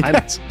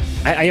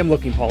 I am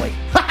looking, Paulie.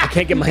 I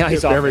can't get my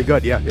eyes off. Very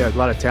good. Yeah, a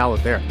lot of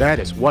talent there. That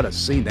is, what a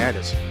scene that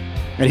is.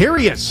 And here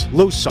he is,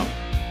 lose some.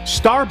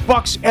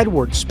 Starbucks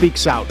Edwards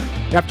speaks out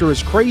after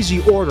his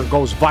crazy order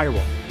goes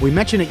viral. We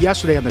mentioned it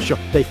yesterday on the show.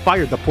 They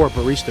fired the poor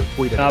barista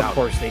who tweeted it out. Of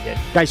course they did.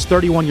 Guy's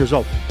 31 years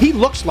old. He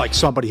looks like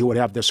somebody who would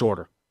have this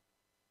order.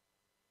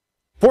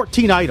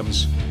 14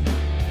 items.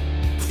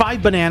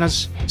 5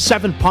 bananas,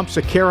 7 pumps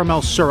of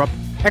caramel syrup,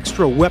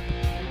 extra whip,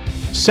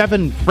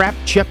 7 frap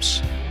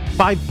chips,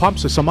 5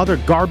 pumps of some other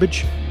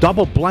garbage,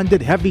 double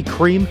blended heavy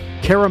cream,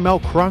 caramel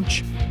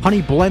crunch,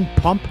 honey blend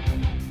pump.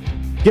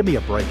 Give me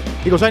a break.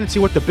 He goes, I didn't see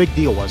what the big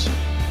deal was.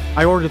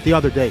 I ordered it the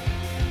other day.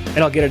 And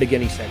I'll get it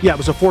again, he said. Yeah, it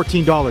was a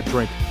 $14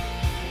 drink.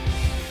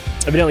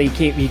 Evidently,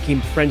 he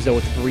became friends, though,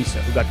 with the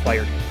barista who got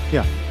fired.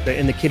 Yeah.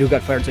 And the kid who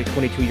got fired is like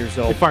 22 years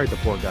old. They fired the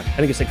poor guy. I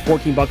think it's like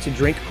 $14 a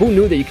drink. Who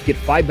knew that you could get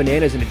 5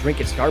 bananas and a drink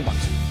at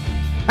Starbucks?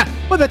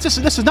 Well, this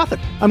is nothing.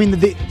 I mean, the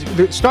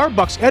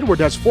Starbucks Edward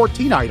has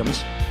 14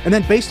 items, and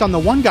then based on the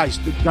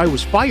guy who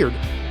was fired,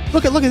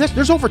 look at this.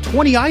 There's over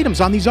 20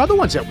 items on these other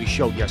ones that we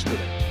showed yesterday.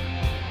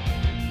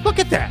 Look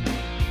at that.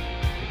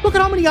 Look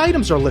at how many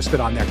items are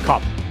listed on that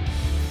cup.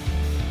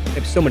 I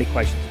have so many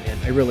questions, man.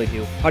 I really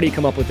do. How do you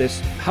come up with this?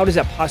 How does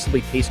that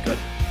possibly taste good?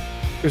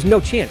 There's no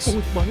chance.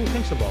 Well, who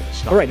thinks of all this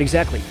stuff? All right,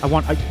 exactly. I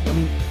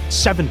mean,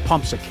 7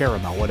 pumps of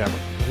caramel, whatever.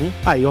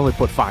 Mm-hmm. You only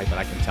put 5, but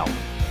I can tell.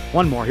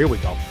 One more. Here we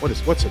go.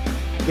 What's it?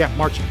 Yeah,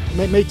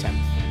 May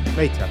 10th.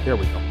 May 10th. There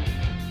we go.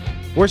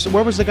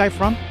 Where was the guy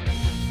from?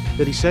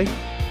 Did he say?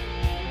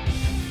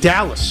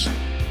 Dallas.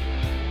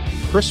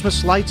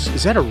 Christmas lights.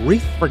 Is that a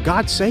wreath, for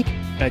God's sake?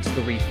 That's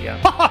the wreath, yeah.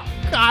 Oh,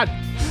 God.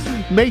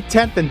 May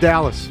 10th in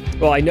Dallas.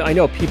 Well, I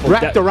know people...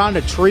 Wrapped around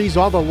the trees,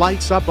 all the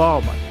lights up.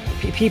 Oh, my.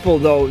 People,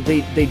 though,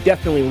 they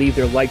definitely leave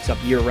their lights up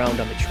year-round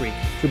on the tree.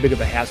 Too big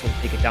of a hassle to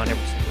take it down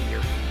every single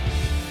year.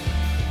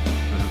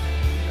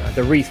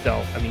 The wreath,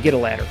 though, I mean, get a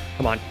ladder.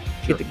 Come on.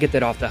 Sure. Get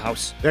that off the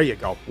house. There you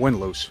go.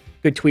 Win-lose.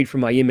 Good tweet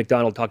from Ian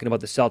McDonald talking about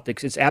the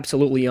Celtics. It's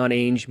absolutely on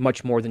Ainge,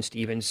 much more than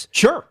Stevens.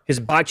 Sure. His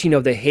botching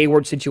of the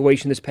Hayward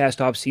situation this past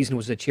offseason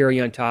was the cherry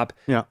on top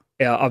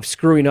of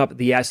screwing up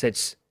the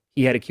assets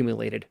he had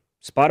accumulated.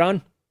 Spot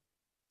on.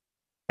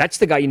 That's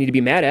the guy you need to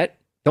be mad at.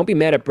 Don't be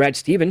mad at Brad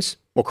Stevens.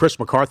 Well, Chris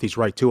McCarthy's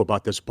right, too,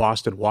 about this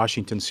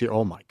Boston-Washington series.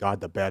 Oh, my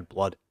God, the bad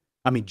blood.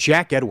 I mean,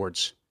 Jack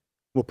Edwards,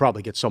 we'll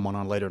probably get someone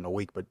on later in the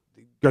week, but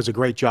does a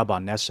great job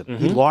on Nesson. Mm-hmm.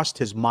 He lost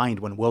his mind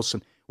when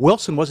Wilson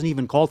wasn't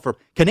even called for.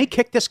 Can they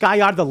kick this guy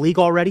out of the league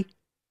already?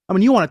 I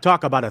mean, you want to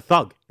talk about a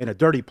thug and a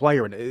dirty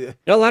player. And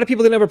a lot of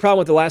people didn't have a problem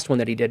with the last one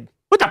that he did.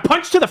 With the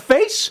punch to the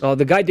face? Oh,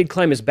 the guy did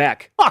climb his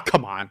back. Oh,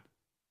 come on.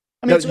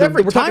 I mean,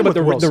 every we're time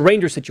talking about the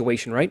Rangers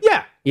situation, right?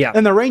 Yeah. Yeah.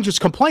 And the Rangers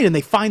complain, and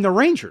they fine the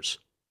Rangers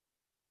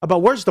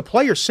about where's the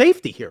player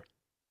safety here.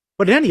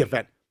 But in any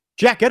event,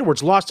 Jack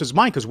Edwards lost his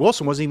mind because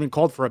Wilson wasn't even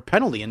called for a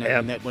penalty, and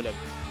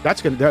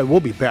there will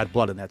be bad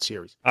blood in that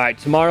series. All right,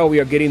 tomorrow we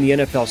are getting the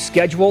NFL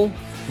schedule,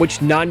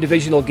 which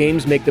non-divisional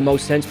games make the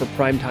most sense for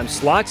primetime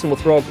slots, and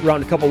we'll throw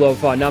around a couple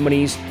of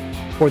nominees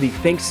for the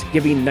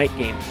Thanksgiving night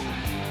game.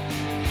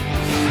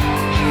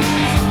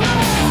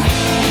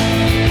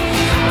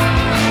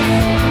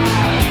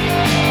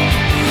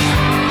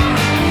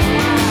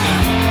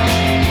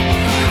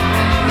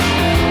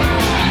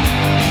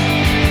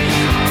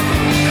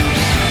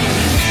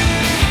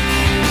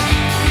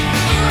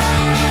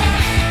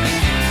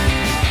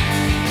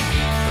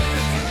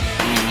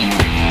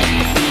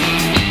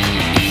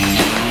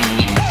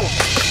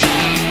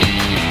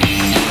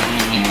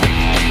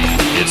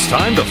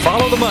 Time to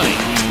follow the money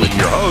with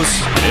your hosts,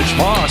 Mitch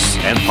Moss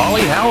and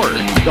Paulie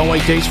Howard. Don't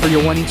wait days for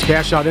your winnings.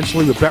 Cash out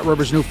instantly with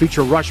BetRivers' new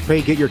feature, Rush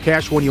Pay. Get your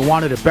cash when you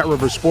want it at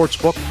BetRivers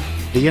Sportsbook,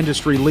 the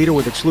industry leader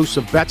with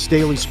exclusive bets,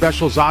 daily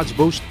specials, odds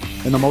boost,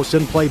 and the most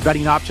in-play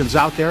betting options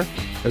out there.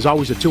 There's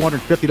always a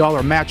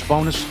 $250 match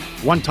bonus.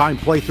 One-time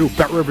playthrough.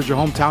 BetRivers, your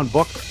hometown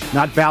book.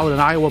 Not valid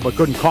in Iowa, but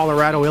good in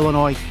Colorado,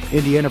 Illinois,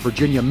 Indiana,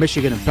 Virginia,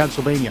 Michigan, and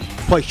Pennsylvania.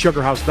 Play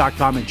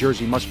SugarHouse.com in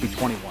Jersey. Must be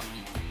 21. All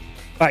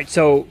right,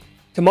 so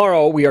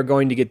tomorrow, we are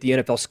going to get the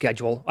NFL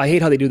schedule. I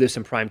hate how they do this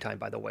in primetime,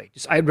 by the way.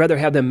 I'd rather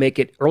have them make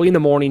it early in the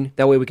morning.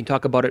 That way we can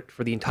talk about it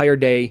for the entire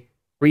day,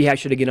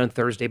 rehash it again on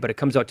Thursday, but it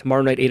comes out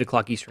tomorrow night, 8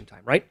 o'clock Eastern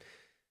time, right?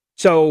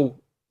 So,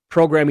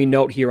 programming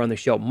note here on the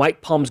show.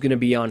 Mike Palm's going to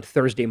be on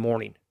Thursday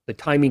morning. The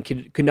timing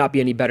could not be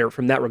any better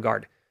from that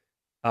regard.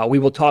 We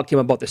will talk to him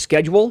about the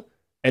schedule,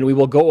 and we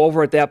will go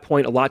over at that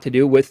point a lot to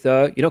do with,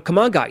 come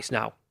on, guys,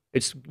 now.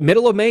 It's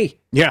middle of May.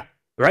 Yeah.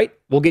 Right?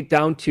 We'll get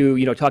down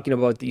to, talking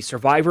about the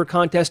Survivor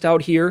contest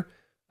out here.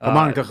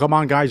 Come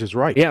on, guys, is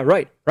right. Yeah,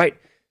 right.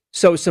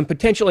 So some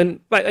potential,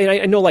 and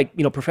I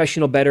know,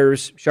 professional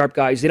bettors, sharp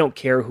guys, they don't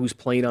care who's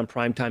playing on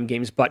primetime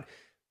games, but,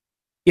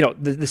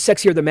 the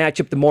sexier the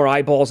matchup, the more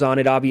eyeballs on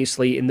it,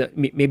 obviously, and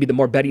maybe the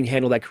more betting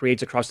handle that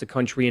creates across the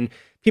country. And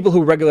people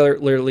who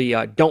regularly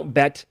don't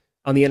bet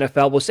on the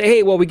NFL will say,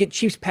 hey, well, we get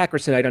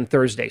Chiefs-Packers tonight on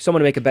Thursday, so I'm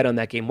going to make a bet on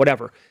that game,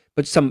 whatever.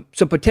 But some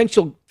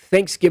potential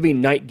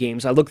Thanksgiving night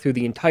games. I looked through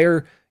the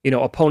entire,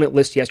 opponent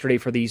list yesterday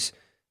for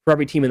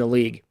every team in the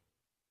league.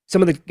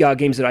 Some of the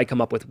games that I came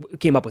up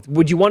with.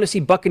 Would you want to see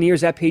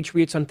Buccaneers at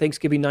Patriots on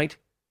Thanksgiving night?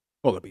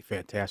 Well, that'd be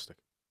fantastic.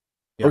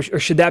 Yeah. Or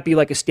should that be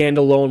like a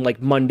standalone, like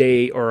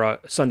Monday or a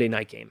Sunday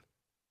night game?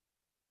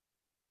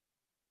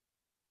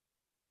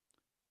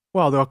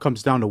 Well, that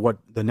comes down to what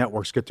the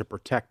networks get to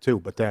protect too.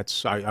 But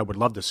I would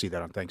love to see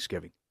that on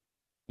Thanksgiving.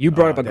 You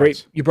brought up a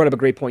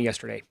great point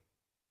yesterday.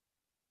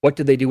 What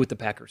did they do with the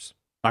Packers?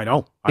 I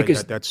know.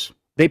 Because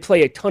They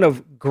play a ton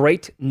of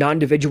great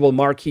non-divisional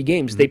marquee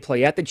games. They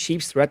play at the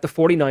Chiefs, they're at the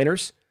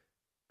 49ers,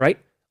 right?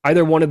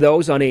 Either one of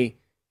those on a,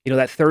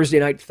 that Thursday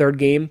night third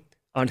game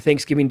on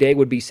Thanksgiving Day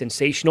would be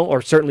sensational,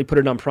 or certainly put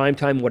it on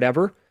primetime,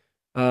 whatever.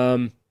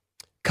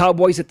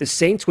 Cowboys at the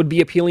Saints would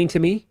be appealing to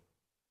me.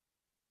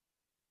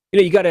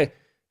 You got to,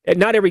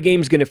 not every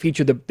game is going to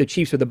feature the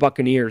Chiefs or the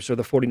Buccaneers or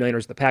the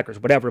 49ers, the Packers,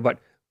 whatever, but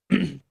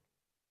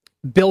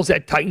Bills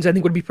at Titans I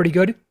think would be pretty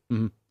good.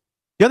 Mm-hmm.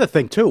 The other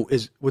thing, too,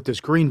 is with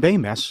this Green Bay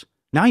mess,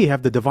 now you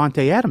have the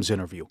Davante Adams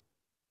interview,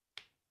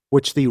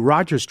 which the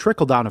Rodgers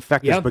trickle-down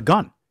effect has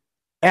begun.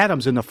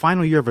 Adams, in the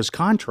final year of his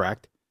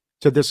contract,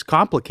 said this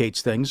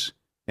complicates things,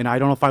 and I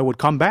don't know if I would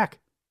come back.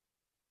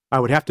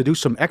 I would have to do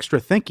some extra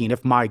thinking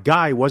if my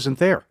guy wasn't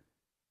there.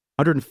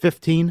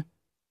 115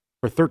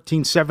 for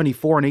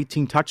 1,374 and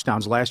 18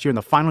 touchdowns last year in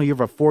the final year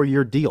of a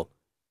 4-year deal.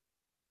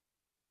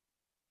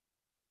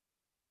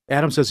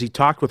 Adams says he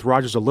talked with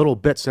Rodgers a little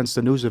bit since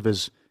the news of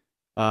his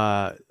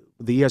the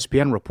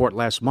ESPN report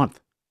last month.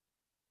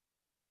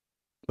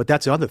 But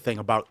that's the other thing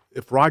about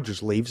if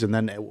Rodgers leaves, and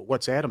then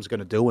what's Adams going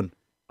to do? And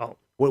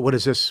what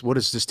does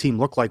this team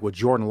look like with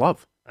Jordan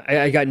Love?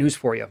 I got news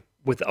for you.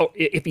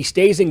 If he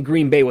stays in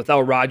Green Bay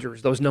without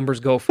Rodgers, those numbers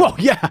go from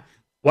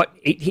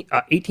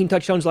 18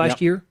 touchdowns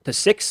last year to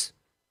 6,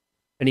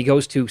 and he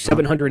goes to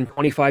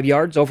 725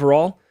 yards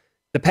overall.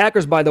 The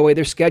Packers, by the way,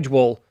 their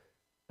schedule,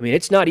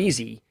 it's not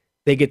easy.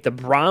 They get the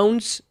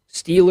Browns,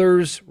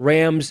 Steelers,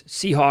 Rams,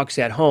 Seahawks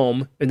at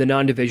home in the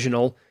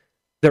non-divisional.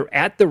 They're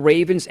at the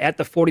Ravens, at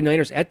the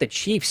 49ers, at the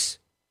Chiefs.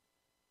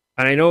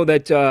 And I know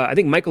that I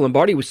think Michael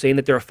Lombardi was saying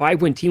that they're a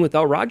 5-win team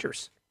without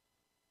Rodgers.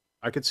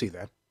 I could see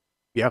that.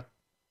 Yeah.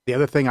 The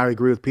other thing, I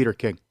agree with Peter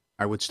King.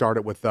 I would start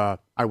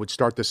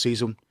the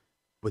season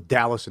with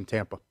Dallas and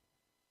Tampa.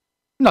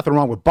 Nothing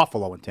wrong with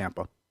Buffalo and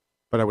Tampa,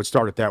 but I would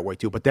start it that way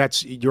too. But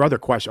that's your other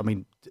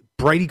question.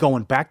 Brady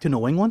going back to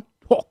New England?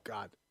 Oh,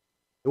 God.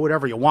 Do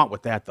whatever you want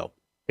with that, though.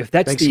 If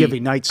that's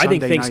Thanksgiving night, Sunday I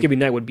think Thanksgiving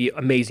night would be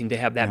amazing to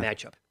have that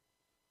matchup,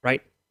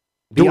 right?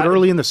 Do it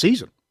early in the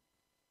season.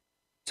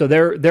 So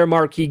their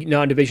marquee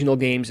non-divisional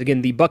games,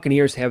 again, the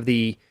Buccaneers have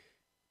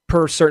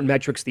per certain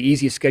metrics, the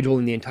easiest schedule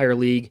in the entire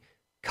league.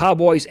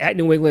 Cowboys at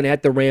New England,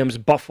 at the Rams,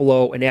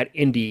 Buffalo, and at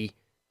Indy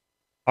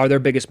are their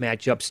biggest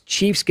matchups.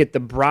 Chiefs get the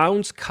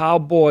Browns,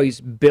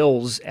 Cowboys,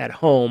 Bills at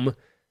home.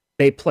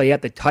 They play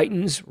at the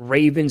Titans,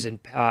 Ravens,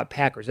 and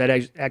Packers. That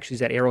actually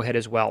is at Arrowhead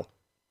as well.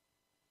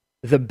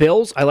 The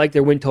Bills, I like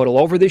their win total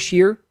over this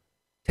year,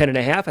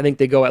 10.5. I think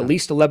they go at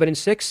least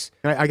 11-6.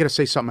 I got to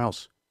say something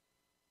else.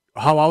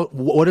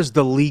 What does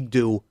the league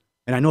do?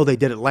 And I know they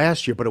did it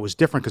last year, but it was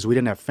different because we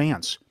didn't have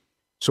fans.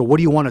 So what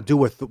do you want to do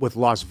with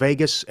Las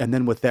Vegas and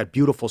then with that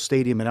beautiful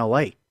stadium in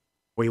L.A.,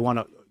 where you want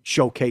to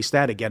showcase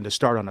that again to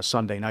start on a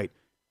Sunday night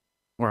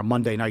or a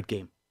Monday night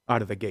game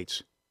out of the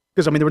gates?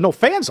 Because, there were no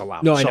fans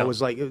allowed. No, so it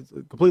was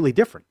completely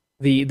different.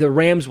 The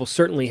Rams will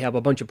certainly have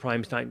a bunch of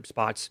primetime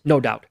spots, no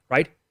doubt,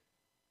 right?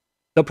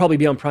 They'll probably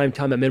be on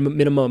primetime a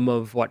minimum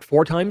of,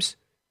 4 times?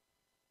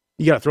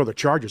 You got to throw the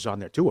Chargers on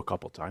there, too, a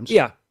couple times.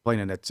 Yeah.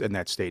 Playing in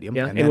that stadium.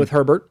 Yeah, and with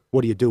Herbert.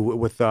 What do you do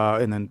with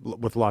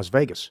Las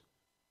Vegas?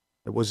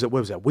 What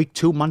was that, week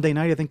 2, Monday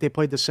night? I think they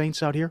played the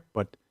Saints out here.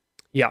 But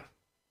yeah,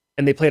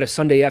 and they played a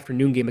Sunday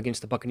afternoon game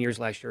against the Buccaneers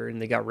last year,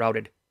 and they got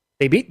routed.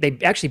 They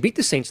actually beat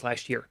the Saints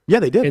last year. Yeah,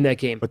 they did in that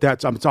game. But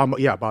I'm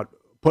talking about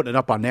putting it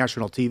up on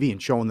national TV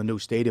and showing the new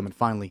stadium, and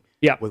finally,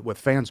 with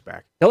fans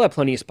back. They'll have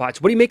plenty of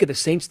spots. What do you make of the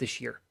Saints this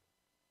year?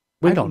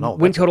 I don't know.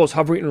 Win total is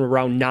hovering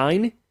around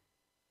 9,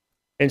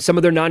 and some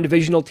of their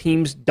non-divisional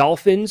teams: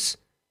 Dolphins,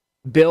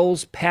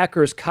 Bills,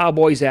 Packers,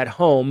 Cowboys at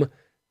home.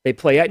 They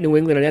play at New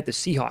England and at the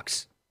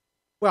Seahawks.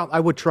 Well,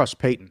 I would trust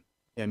Peyton.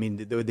 They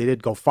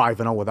did go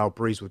 5-0 without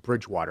Breeze with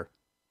Bridgewater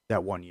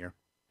that one year,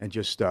 and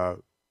just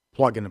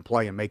plug in and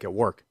play and make it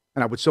work.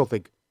 And I would still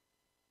think,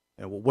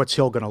 what's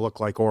Hill going to look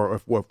like, or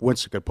if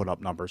Winston could put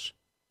up numbers.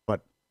 But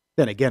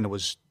then again, it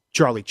was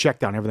Charlie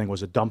checkdown. Everything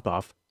was a dump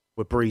off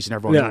with Breeze, and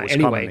everyone knew it was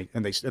coming,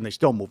 and they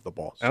still moved the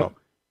ball. So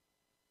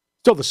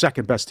still the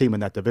second best team in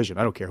that division.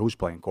 I don't care who's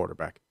playing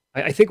quarterback.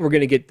 I think we're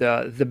going to get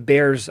the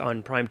Bears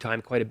on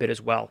primetime quite a bit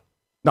as well.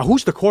 Now,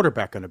 who's the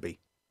quarterback going to be?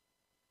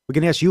 We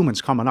can ask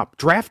humans coming up.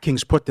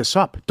 DraftKings put this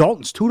up.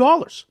 Dalton's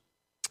 $2.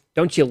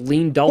 Don't you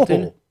lean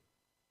Dalton? Oh.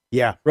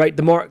 Yeah. Right.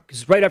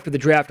 Because right after the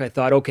draft, I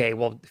thought, okay,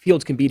 well,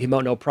 Fields can beat him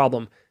out, no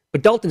problem.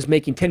 But Dalton's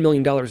making $10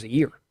 million a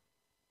year.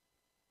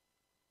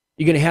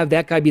 You're going to have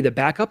that guy be the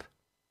backup?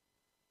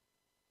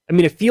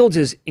 If Fields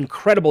is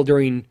incredible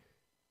during,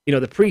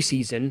 the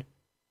preseason,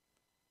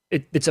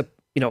 it's a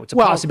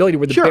possibility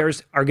where the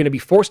Bears are going to be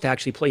forced to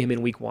actually play him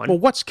in week 1. Well,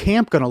 what's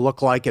camp going to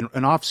look like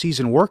in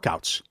off-season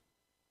workouts?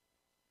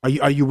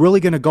 Are you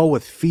really going to go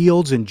with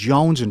Fields and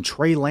Jones and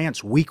Trey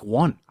Lance week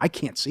 1? I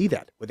can't see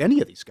that with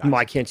any of these guys. No,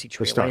 I can't see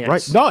Trey Lance.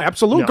 Right? No,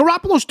 absolutely. No.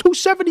 Garoppolo's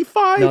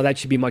 $275. No, that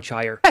should be much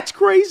higher. That's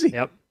crazy.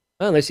 Yep.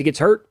 Well, unless he gets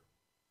hurt.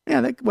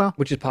 Yeah,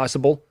 which is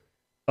possible.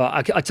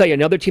 I'll tell you,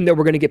 another team that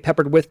we're going to get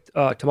peppered with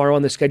tomorrow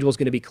on the schedule is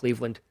going to be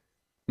Cleveland.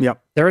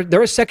 Yep.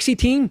 They're a sexy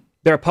team.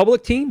 They're a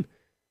public team.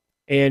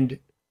 And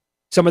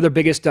some of their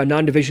biggest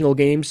non-divisional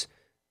games,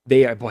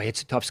 They are, boy,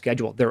 it's a tough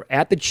schedule. They're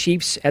at the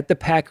Chiefs, at the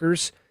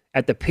Packers,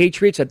 at the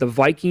Patriots, at the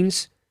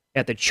Vikings,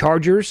 at the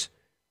Chargers.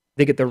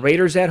 They get the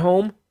Raiders at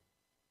home.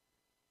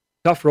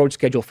 Tough road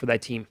schedule for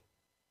that team.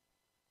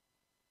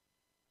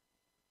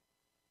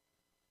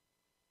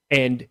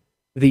 And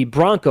the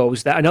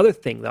Broncos, another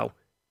thing, though.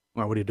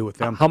 Well, what do you do with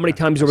them? How many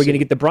times are we going to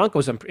get the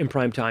Broncos in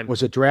prime time?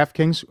 Was it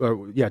DraftKings?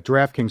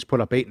 DraftKings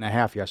put up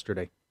 8.5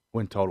 yesterday,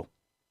 win total.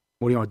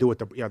 What do you want to do with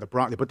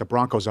they put the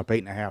Broncos up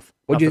 8.5.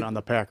 Nothing on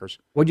the Packers.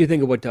 What do you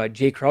think of what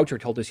Jay Croucher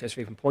told us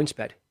yesterday from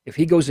PointsBet? If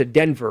he goes to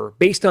Denver,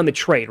 based on the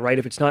trade, right?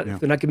 If they're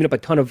not giving up a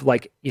ton of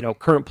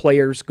current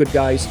players, good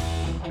guys,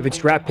 if it's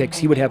draft picks,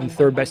 he would have them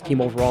third best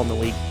team overall in the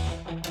league.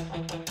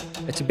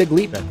 That's a big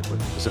leap.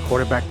 Does the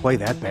quarterback play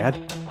that bad?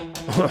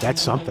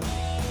 That's something.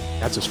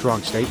 That's a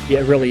strong statement. Yeah,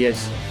 it really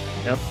is.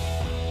 Yep.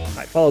 All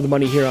right, follow the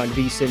money here on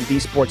VSiN, the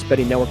Sports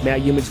Betting Network.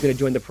 Matt Youmans going to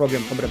join the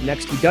program coming up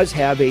next. He does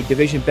have a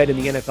division bet in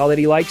the NFL that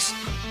he likes,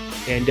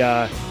 and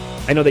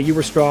I know that you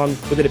were strong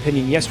with an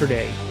opinion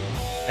yesterday.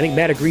 I think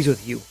Matt agrees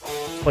with you.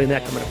 Explain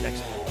that coming up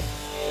next.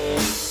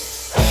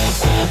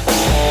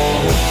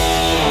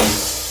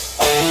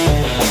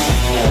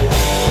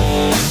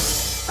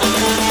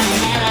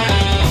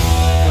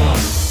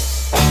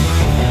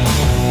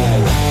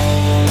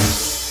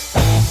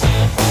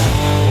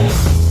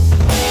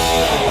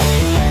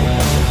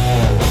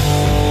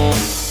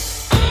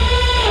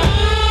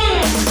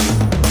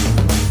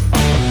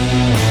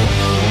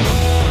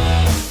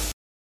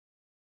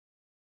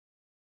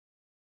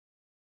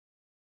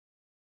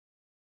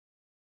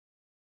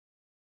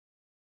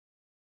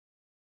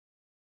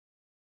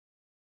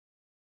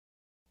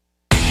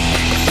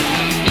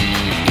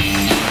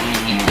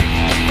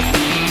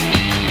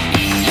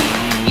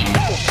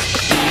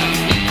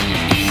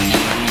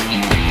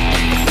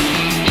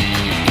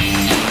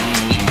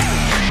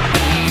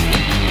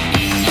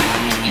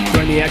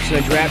 On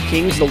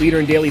DraftKings, the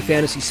leader in daily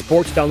fantasy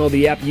sports. Download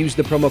the app. Use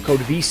the promo code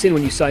VSiN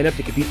when you sign up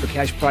to compete for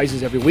cash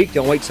prizes every week.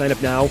 Don't wait. Sign up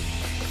now.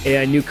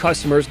 And new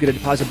customers get a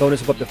deposit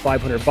bonus of up to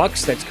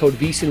 $500. That's code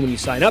VSiN when you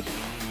sign up.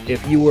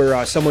 If you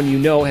or someone you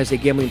know has a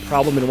gambling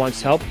problem and wants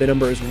help, the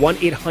number is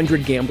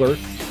 1-800-GAMBLER.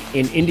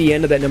 In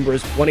Indiana, that number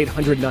is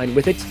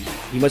 1-800-9-WITH-IT.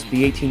 You must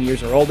be 18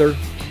 years or older.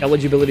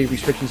 Eligibility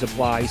restrictions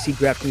apply. See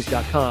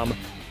DraftKings.com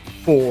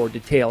for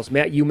details.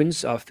 Matt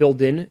Youmans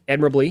filled in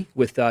admirably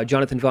with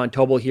Jonathan Von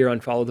Tobel here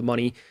on Follow the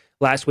Money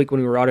last week when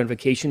we were out on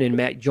vacation, and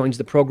Matt joins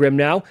the program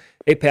now.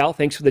 Hey, pal,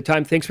 thanks for the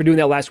time. Thanks for doing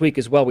that last week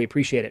as well. We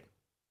appreciate it.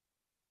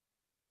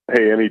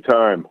 Hey,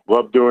 anytime.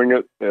 Love doing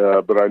it,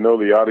 but I know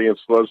the audience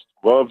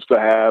loves to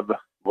have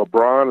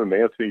LeBron and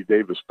Anthony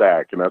Davis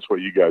back, and that's what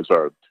you guys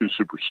are, two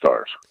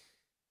superstars.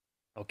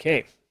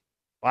 Okay.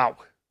 Wow.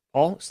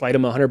 Paul, slide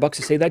him $100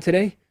 to say that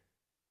today?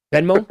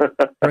 Venmo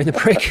during the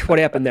break? What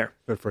happened there?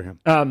 Good for him.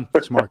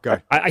 Smart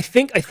guy. I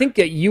think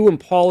that you and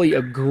Paulie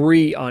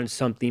agree on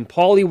something.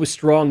 Paulie was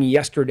strong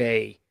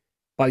yesterday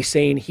by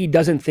saying he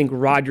doesn't think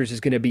Rodgers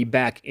is going to be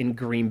back in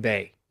Green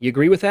Bay. You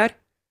agree with that?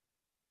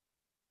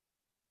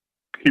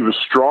 He was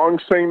strong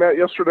saying that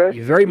yesterday?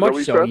 Very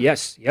much so,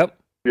 yes. Yep.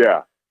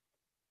 Yeah.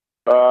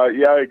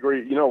 I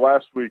agree.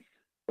 Last week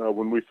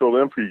when we filled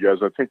in for you guys,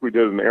 I think we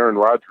did an Aaron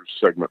Rodgers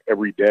segment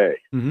every day.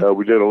 Mm-hmm.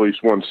 We did at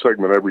least one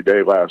segment every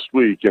day last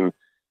week, and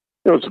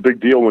it's a big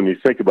deal when you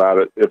think about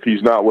it. If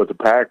he's not with the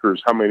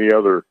Packers, how many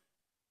other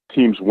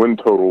teams' win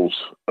totals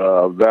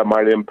that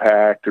might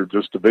impact, or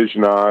just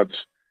division odds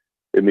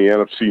in the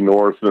NFC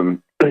North?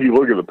 And you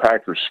look at the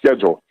Packers'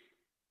 schedule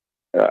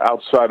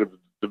outside of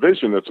the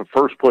division, it's a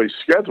first-place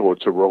schedule.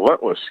 It's a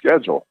relentless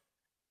schedule.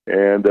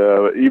 And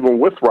even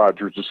with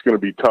Rodgers, it's going to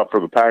be tough for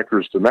the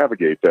Packers to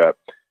navigate that.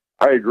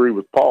 I agree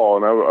with Paul,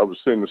 and I was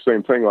saying the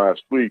same thing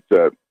last week,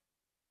 that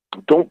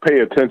don't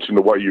pay attention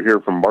to what you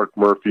hear from Mark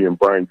Murphy and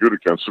Brian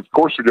Gutekunst. Of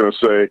course, they're going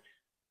to say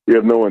we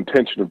have no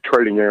intention of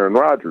trading Aaron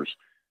Rodgers.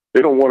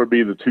 They don't want to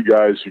be the two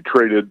guys who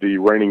traded the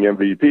reigning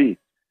MVP.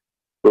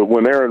 But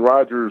when Aaron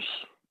Rodgers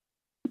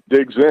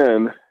digs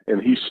in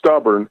and he's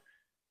stubborn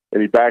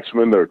and he backs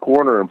them into a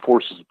corner and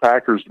forces the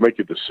Packers to make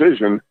a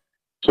decision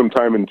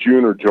sometime in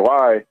June or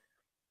July,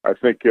 I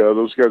think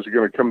those guys are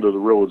going to come to the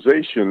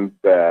realization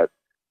that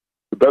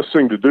the best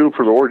thing to do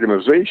for the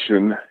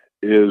organization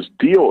is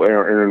deal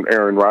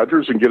Aaron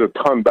Rodgers and get a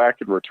ton back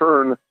in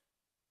return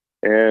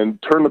and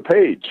turn the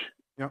page.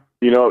 Yep.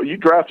 You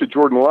drafted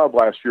Jordan Love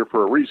last year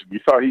for a reason. You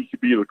thought he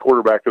could be the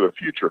quarterback of the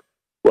future.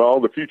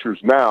 Well, the future's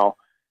now.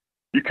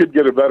 You could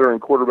get a veteran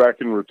quarterback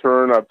in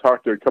return. I've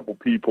talked to a couple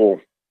people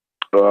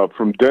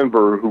from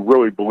Denver who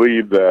really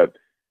believe that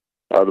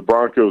the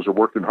Broncos are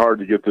working hard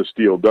to get this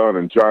deal done,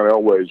 and John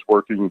Elway is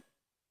working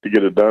to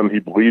get it done. He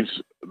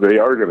believes they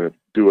are going to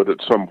do it at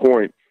some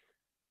point.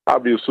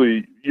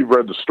 Obviously, you've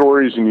read the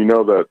stories, and you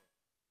know that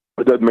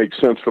it doesn't make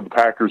sense for the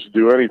Packers to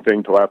do anything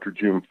until after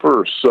June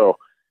 1st. So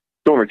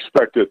don't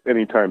expect it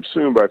anytime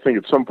soon. But I think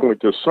at some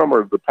point this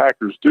summer, the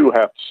Packers do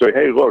have to say,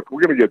 hey, look,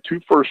 we're going to get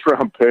 2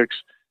 first-round picks,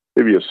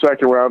 maybe a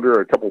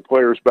second-rounder, a couple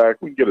players back.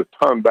 We can get a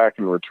ton back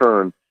in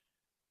return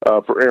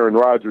for Aaron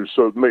Rodgers.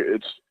 So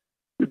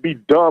it'd be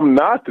dumb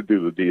not to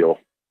do the deal.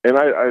 And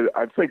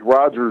I think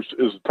Rodgers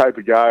is the type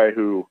of guy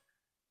who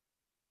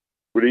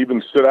would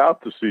even sit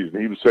out the season.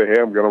 He would say,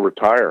 hey, I'm going to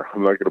retire.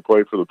 I'm not going to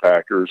play for the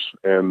Packers.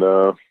 And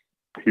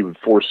he would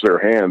force their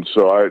hand.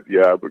 So, I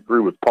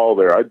agree with Paul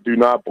there. I do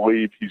not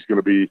believe he's going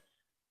to be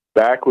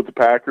back with the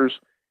Packers.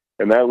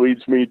 And that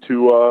leads me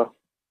to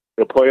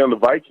a play on the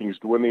Vikings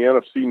to win the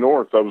NFC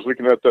North. I was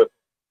looking at the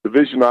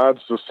division odds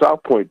the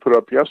South Point put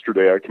up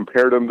yesterday. I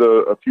compared them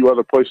to a few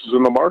other places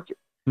in the market.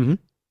 Mm-hmm.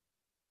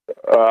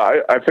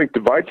 I think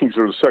the Vikings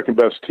are the second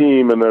best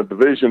team in the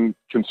division,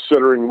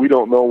 considering we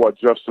don't know what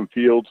Justin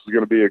Fields is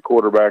going to be a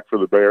quarterback for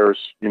the Bears.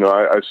 You know,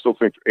 I still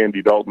think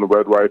Andy Dalton, the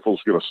Red Rifle,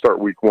 is going to start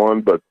week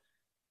 1, but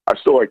I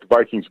still like the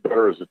Vikings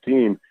better as a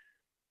team.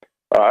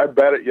 I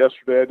bet it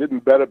yesterday. I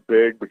didn't bet it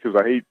big because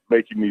I hate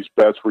making these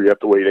bets where you have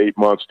to wait 8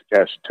 months to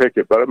cash a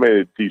ticket, but I made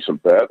a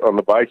decent bet on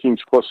the Vikings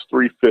plus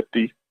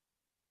 350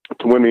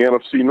 to win the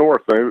NFC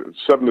North.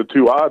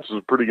 7-2 odds is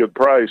a pretty good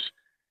price.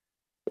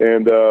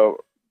 And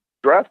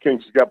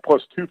DraftKings has got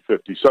plus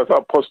 250, so I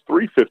thought plus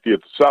 350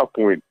 at the South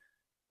Point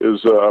is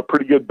a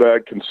pretty good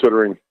bet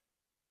considering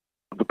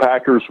the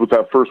Packers with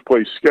that first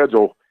place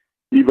schedule,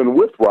 even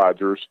with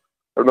Rodgers,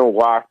 are no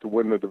lock to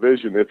win the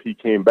division if he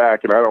came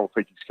back, and I don't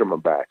think he's coming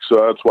back.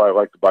 So that's why I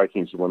like the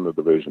Vikings to win the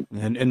division.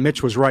 And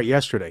Mitch was right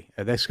yesterday.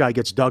 This guy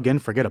gets dug in,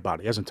 forget about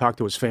it. He hasn't talked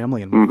to his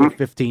family in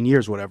 15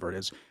 years, whatever it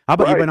is. How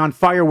about You've been on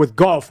fire with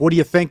golf? What do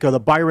you think of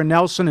the Byron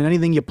Nelson and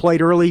anything you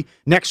played early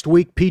next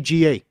week,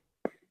 PGA?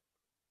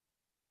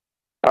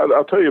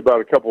 I'll tell you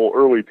about a couple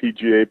early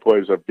PGA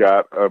plays I've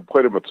got. I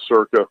played them at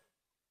Circa.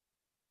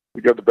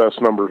 We got the best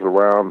numbers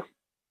around.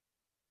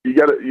 You've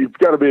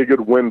got to be a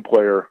good win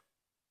player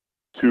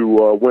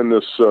to win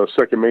this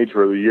second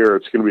major of the year.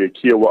 It's going to be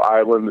at Kiowa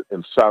Island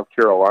in South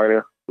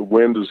Carolina. The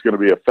wind is going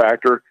to be a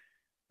factor.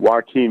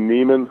 Joaquin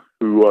Niemann,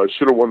 who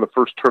should have won the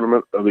first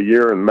tournament of the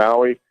year in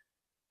Maui,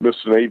 missed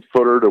an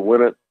 8-footer to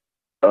win it,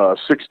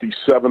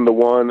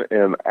 67-1,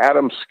 and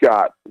Adam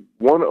Scott,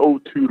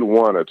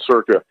 102-1 at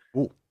Circa.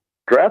 Ooh.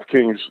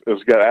 DraftKings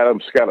has got Adam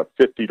Scott at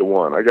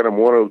 50-1. I got him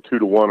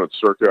 102-1 at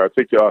Circa. I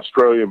think the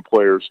Australian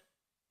players,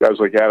 guys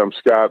like Adam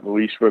Scott and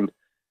Leishman,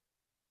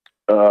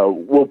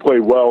 will play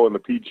well in the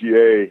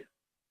PGA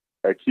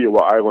at Kiowa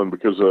Island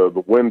because of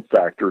the wind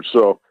factor.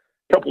 So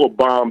a couple of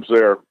bombs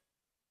there.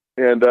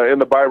 And in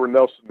the Byron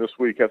Nelson this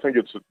week, I think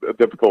it's a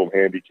difficult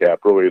handicap,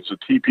 really. It's a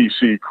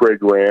TPC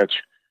Craig Ranch,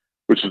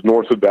 which is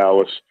north of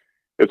Dallas.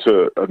 It's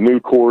a new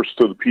course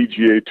to the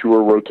PGA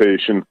Tour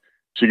rotation.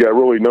 So you got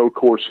really no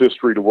course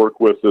history to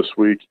work with this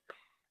week.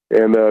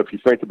 And if you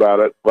think about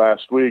it,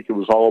 last week it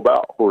was all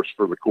about horse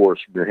for the course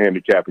when you're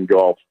handicapping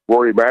golf.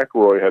 Rory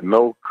McIlroy had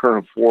no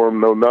current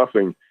form, no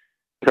nothing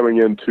coming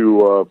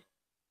into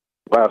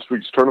last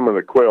week's tournament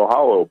at Quail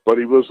Hollow, but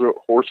he was a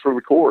horse for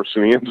the course,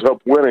 and he ends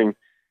up winning.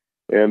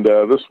 And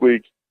this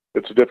week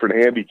it's a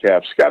different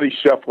handicap. Scotty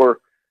Scheffler,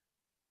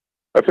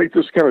 I think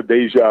this kind of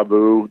deja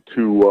vu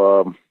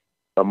to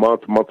a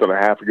month and a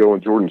half ago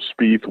when Jordan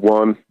Spieth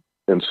won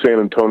in San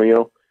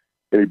Antonio.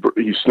 And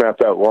he snapped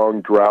that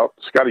long drought.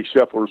 Scotty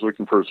Scheffler is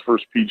looking for his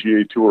first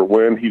PGA Tour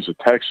win. He's a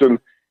Texan.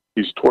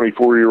 He's a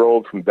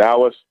 24-year-old from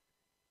Dallas.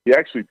 He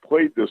actually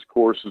played this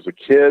course as a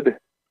kid.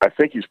 I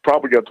think he's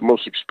probably got the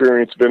most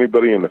experience of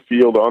anybody in the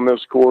field on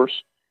this course.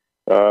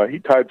 He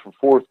tied for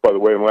fourth, by the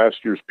way, in last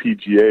year's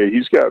PGA.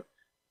 He's got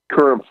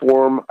current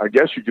form. I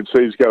guess you could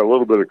say he's got a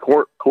little bit of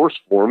course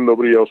form.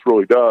 Nobody else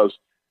really does.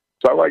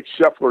 So I like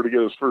Scheffler to get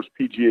his first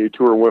PGA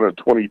Tour win at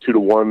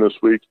 22-1 this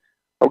week.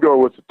 I'm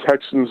going with the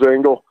Texans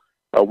angle.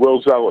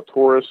 Will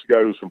Zalatoris, a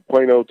guy who's from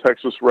Plano,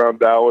 Texas, around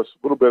Dallas,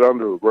 a little bit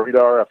under the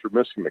radar after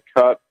missing the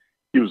cut.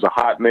 He was a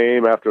hot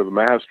name after the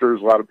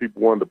Masters. A lot of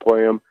people wanted to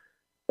play him.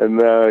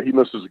 And he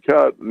misses a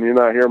cut, and you're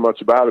not hearing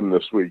much about him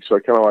this week. So I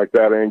kind of like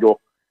that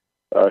angle.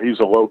 He's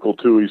a local,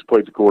 too. He's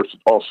played the course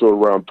also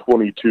around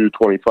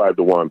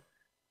 25-1.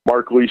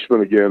 Mark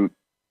Leishman, again,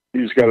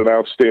 he's got an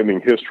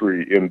outstanding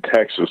history in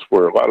Texas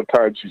where a lot of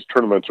times these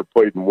tournaments are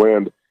played in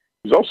wind.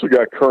 He's also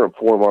got current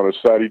form on his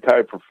side. He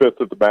tied for fifth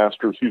at the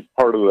Masters. He's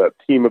part of that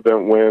team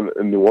event win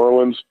in New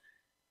Orleans.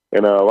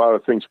 And a lot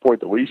of things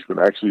point to Leishman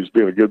actually as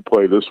being a good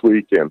play this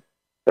week and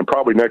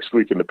probably next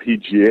week in the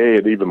PGA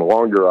at even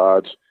longer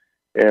odds.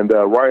 And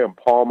Ryan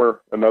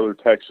Palmer, another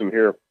Texan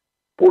here,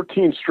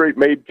 14 straight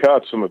made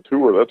cuts on the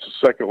tour. That's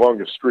the second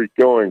longest streak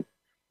going.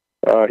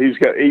 He's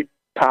got 8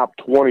 top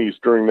 20s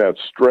during that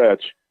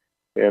stretch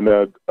and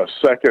a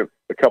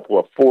couple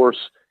of fourths.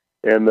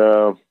 And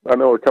I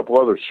know a couple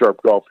other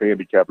sharp golf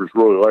handicappers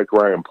really like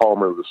Ryan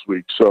Palmer this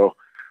week. So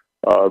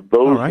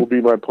those will be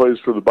my plays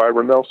for the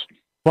Byron Nelson.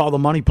 Follow the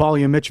money,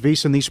 Paulie and Mitch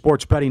Veasan, the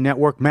Sports Betting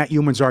Network. Matt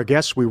Human's our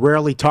guest. We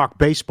rarely talk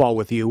baseball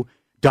with you.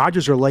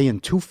 Dodgers are laying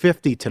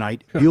 250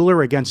 tonight.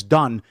 Buehler against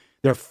Dunn.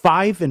 They're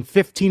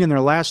 5-15 in their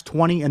last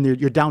 20, and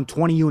you're down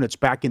 20 units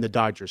back in the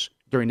Dodgers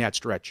during that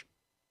stretch.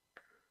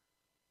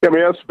 Yeah, I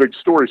mean, that's a big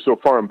story so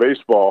far in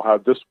baseball, how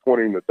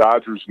disappointing the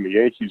Dodgers and the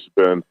Yankees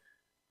have been.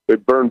 They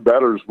burned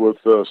bettors with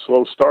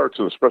slow starts,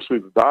 and especially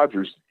the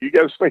Dodgers. You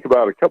guys think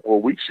about a couple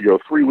of weeks ago,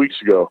 3 weeks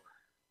ago,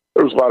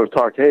 there was a lot of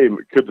talk, hey,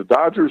 could the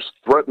Dodgers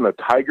threaten the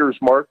Tigers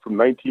mark from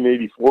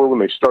 1984 when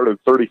they started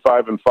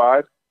 35-5?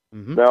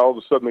 Mm-hmm. Now all of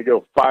a sudden they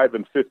go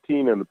 5-15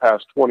 in the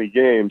past 20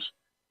 games,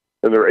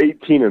 and they're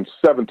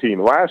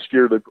 18-17. Last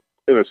year,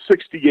 in a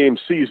 60-game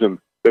season,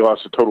 they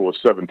lost a total of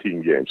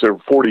 17 games. They were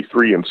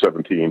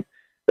 43-17,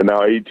 and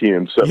now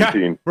 18-17.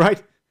 Yeah,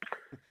 right.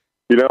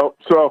 You know,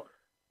 so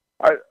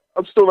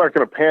I'm still not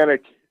going to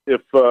panic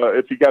if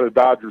you got a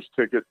Dodgers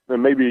ticket,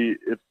 and maybe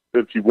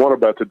if you want to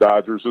bet the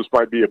Dodgers, this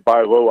might be a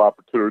buy low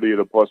opportunity at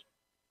a plus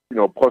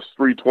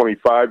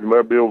 325. You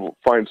might be able to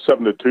find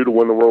 7-2 to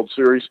win the World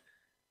Series.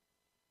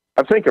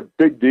 I think a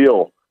big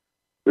deal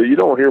that you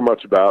don't hear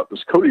much about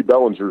is Cody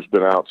Bellinger's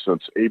been out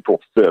since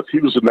April 5th. He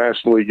was the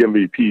National League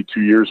MVP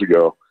 2 years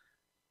ago.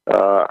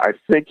 I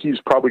think he's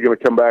probably going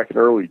to come back in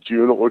early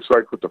June, it looks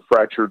like, with the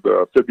fractured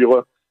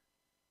fibula.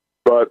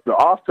 But the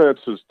offense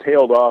has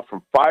tailed off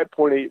from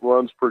 5.8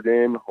 runs per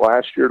game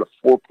last year to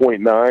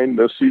 4.9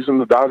 this season.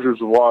 The Dodgers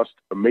have lost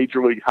a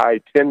major league high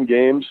 10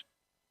 games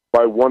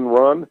by 1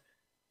 run.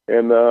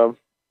 And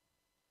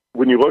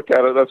when you look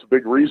at it, that's a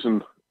big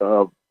reason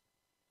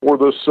for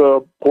this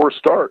poor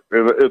start.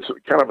 And it's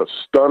kind of a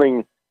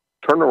stunning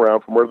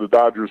turnaround from where the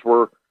Dodgers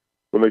were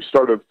when they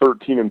started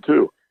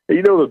 13-2. And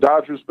you know, the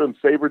Dodgers have been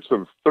favorites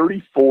in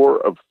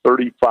 34 of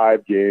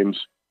 35 games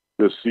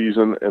this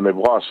season, and they've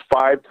lost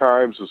 5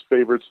 times as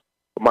favorites,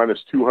 minus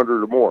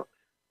 200 or more.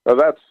 Now,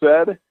 that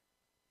said,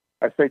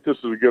 I think this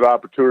is a good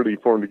opportunity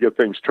for them to get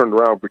things turned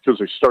around because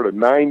they start a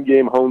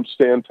 9-game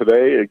homestand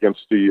today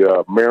against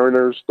the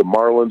Mariners, the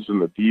Marlins,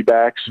 and the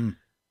D-backs.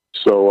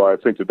 So I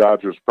think the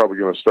Dodgers are probably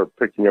going to start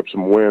picking up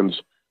some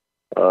wins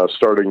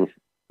starting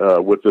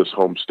with this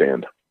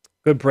homestand.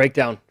 Good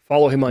breakdown.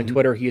 Follow him on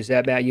Twitter. He is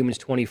at Matt Youmans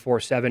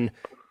 24/7.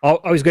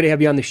 Always good to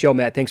have you on the show,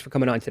 Matt. Thanks for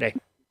coming on today.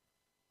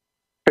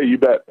 Hey, you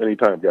bet.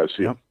 Anytime, guys.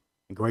 See you.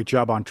 Great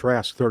job on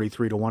Trask,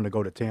 33-1 to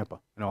go to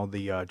Tampa, and all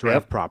the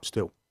draft props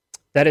too.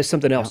 That is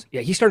something else.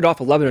 Yeah, he started off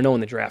 11-0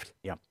 in the draft.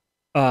 Yeah.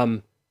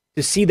 To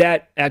see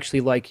that actually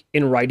like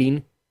in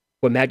writing,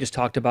 what Matt just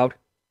talked about.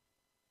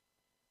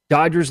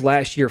 Dodgers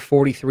last year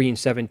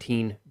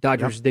 43-17.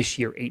 Dodgers this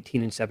year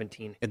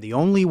 18-17. And the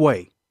only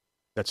way,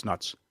 that's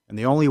nuts. And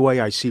the only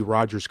way I see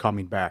Rodgers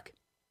coming back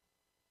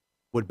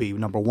would be,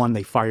 number one,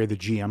 they fire the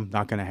GM.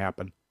 Not going to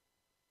happen.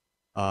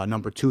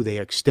 Number two, they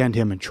extend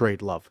him and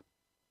trade Love.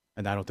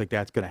 And I don't think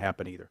that's going to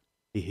happen either.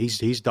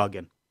 He's dug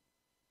in.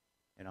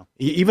 You know,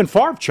 even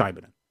Favre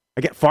chiming in.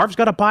 Again, Favre's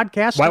got a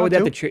podcast. Why would they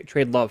have to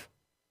trade Love?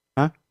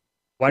 Huh?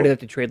 Why do they have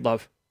to trade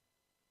Love?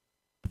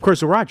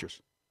 Because of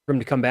Rodgers. For him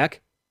to come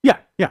back? Yeah.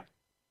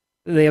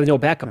 They have no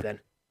backup then.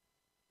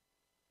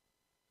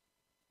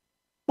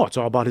 Well, it's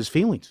all about his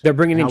feelings. They're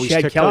bringing in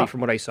Chad Kelly, off.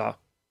 From what I saw.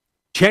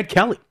 Chad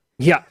Kelly?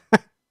 Yeah.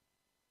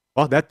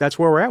 Well, that's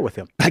where we're at with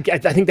him. I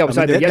think that was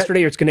either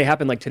yesterday or it's going to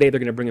happen like today. They're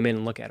going to bring him in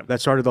and look at him.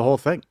 That started the whole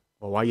thing.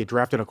 Well, why are you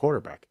drafting a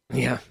quarterback?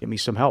 Yeah. Give me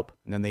some help.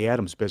 And then the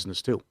Adams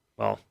business, too.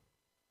 Well.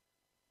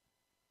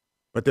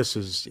 But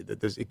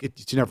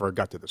it's never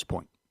got to this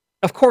point.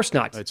 Of course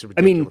not. It's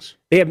ridiculous.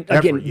 I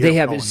mean, they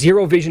have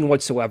zero vision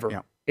whatsoever.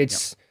 Yeah.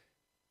 It's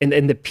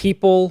and the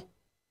people,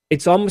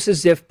 it's almost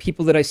as if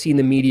people that I see in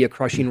the media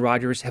crushing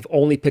Rodgers have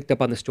only picked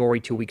up on the story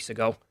 2 weeks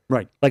ago.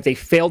 Right. Like they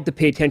failed to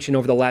pay attention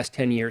over the last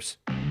 10 years.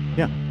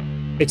 Yeah.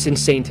 It's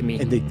insane to me.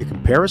 And the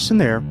comparison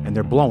there, and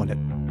they're blowing it.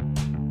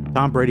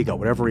 Tom Brady got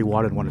whatever he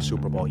wanted and won a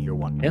Super Bowl year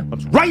 1. Yeah.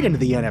 Comes right into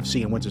the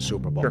NFC and wins a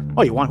Super Bowl. Sure.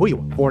 Oh, who you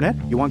want?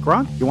 Fournette? You want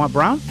Gronk? You want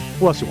Brown?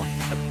 Who else you want?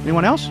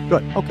 Anyone else?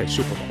 Good. Okay,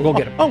 Super Bowl. We'll go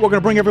get him. Oh, we're going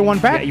to bring everyone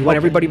back? Yeah, you want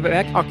everybody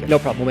back? Okay. No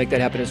problem. We'll make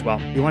that happen as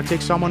well. You want to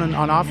take someone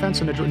on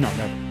offense? No,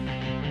 never.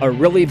 A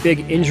really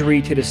big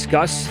injury to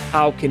discuss.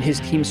 How can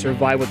his team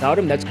survive without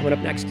him? That's coming up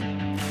next.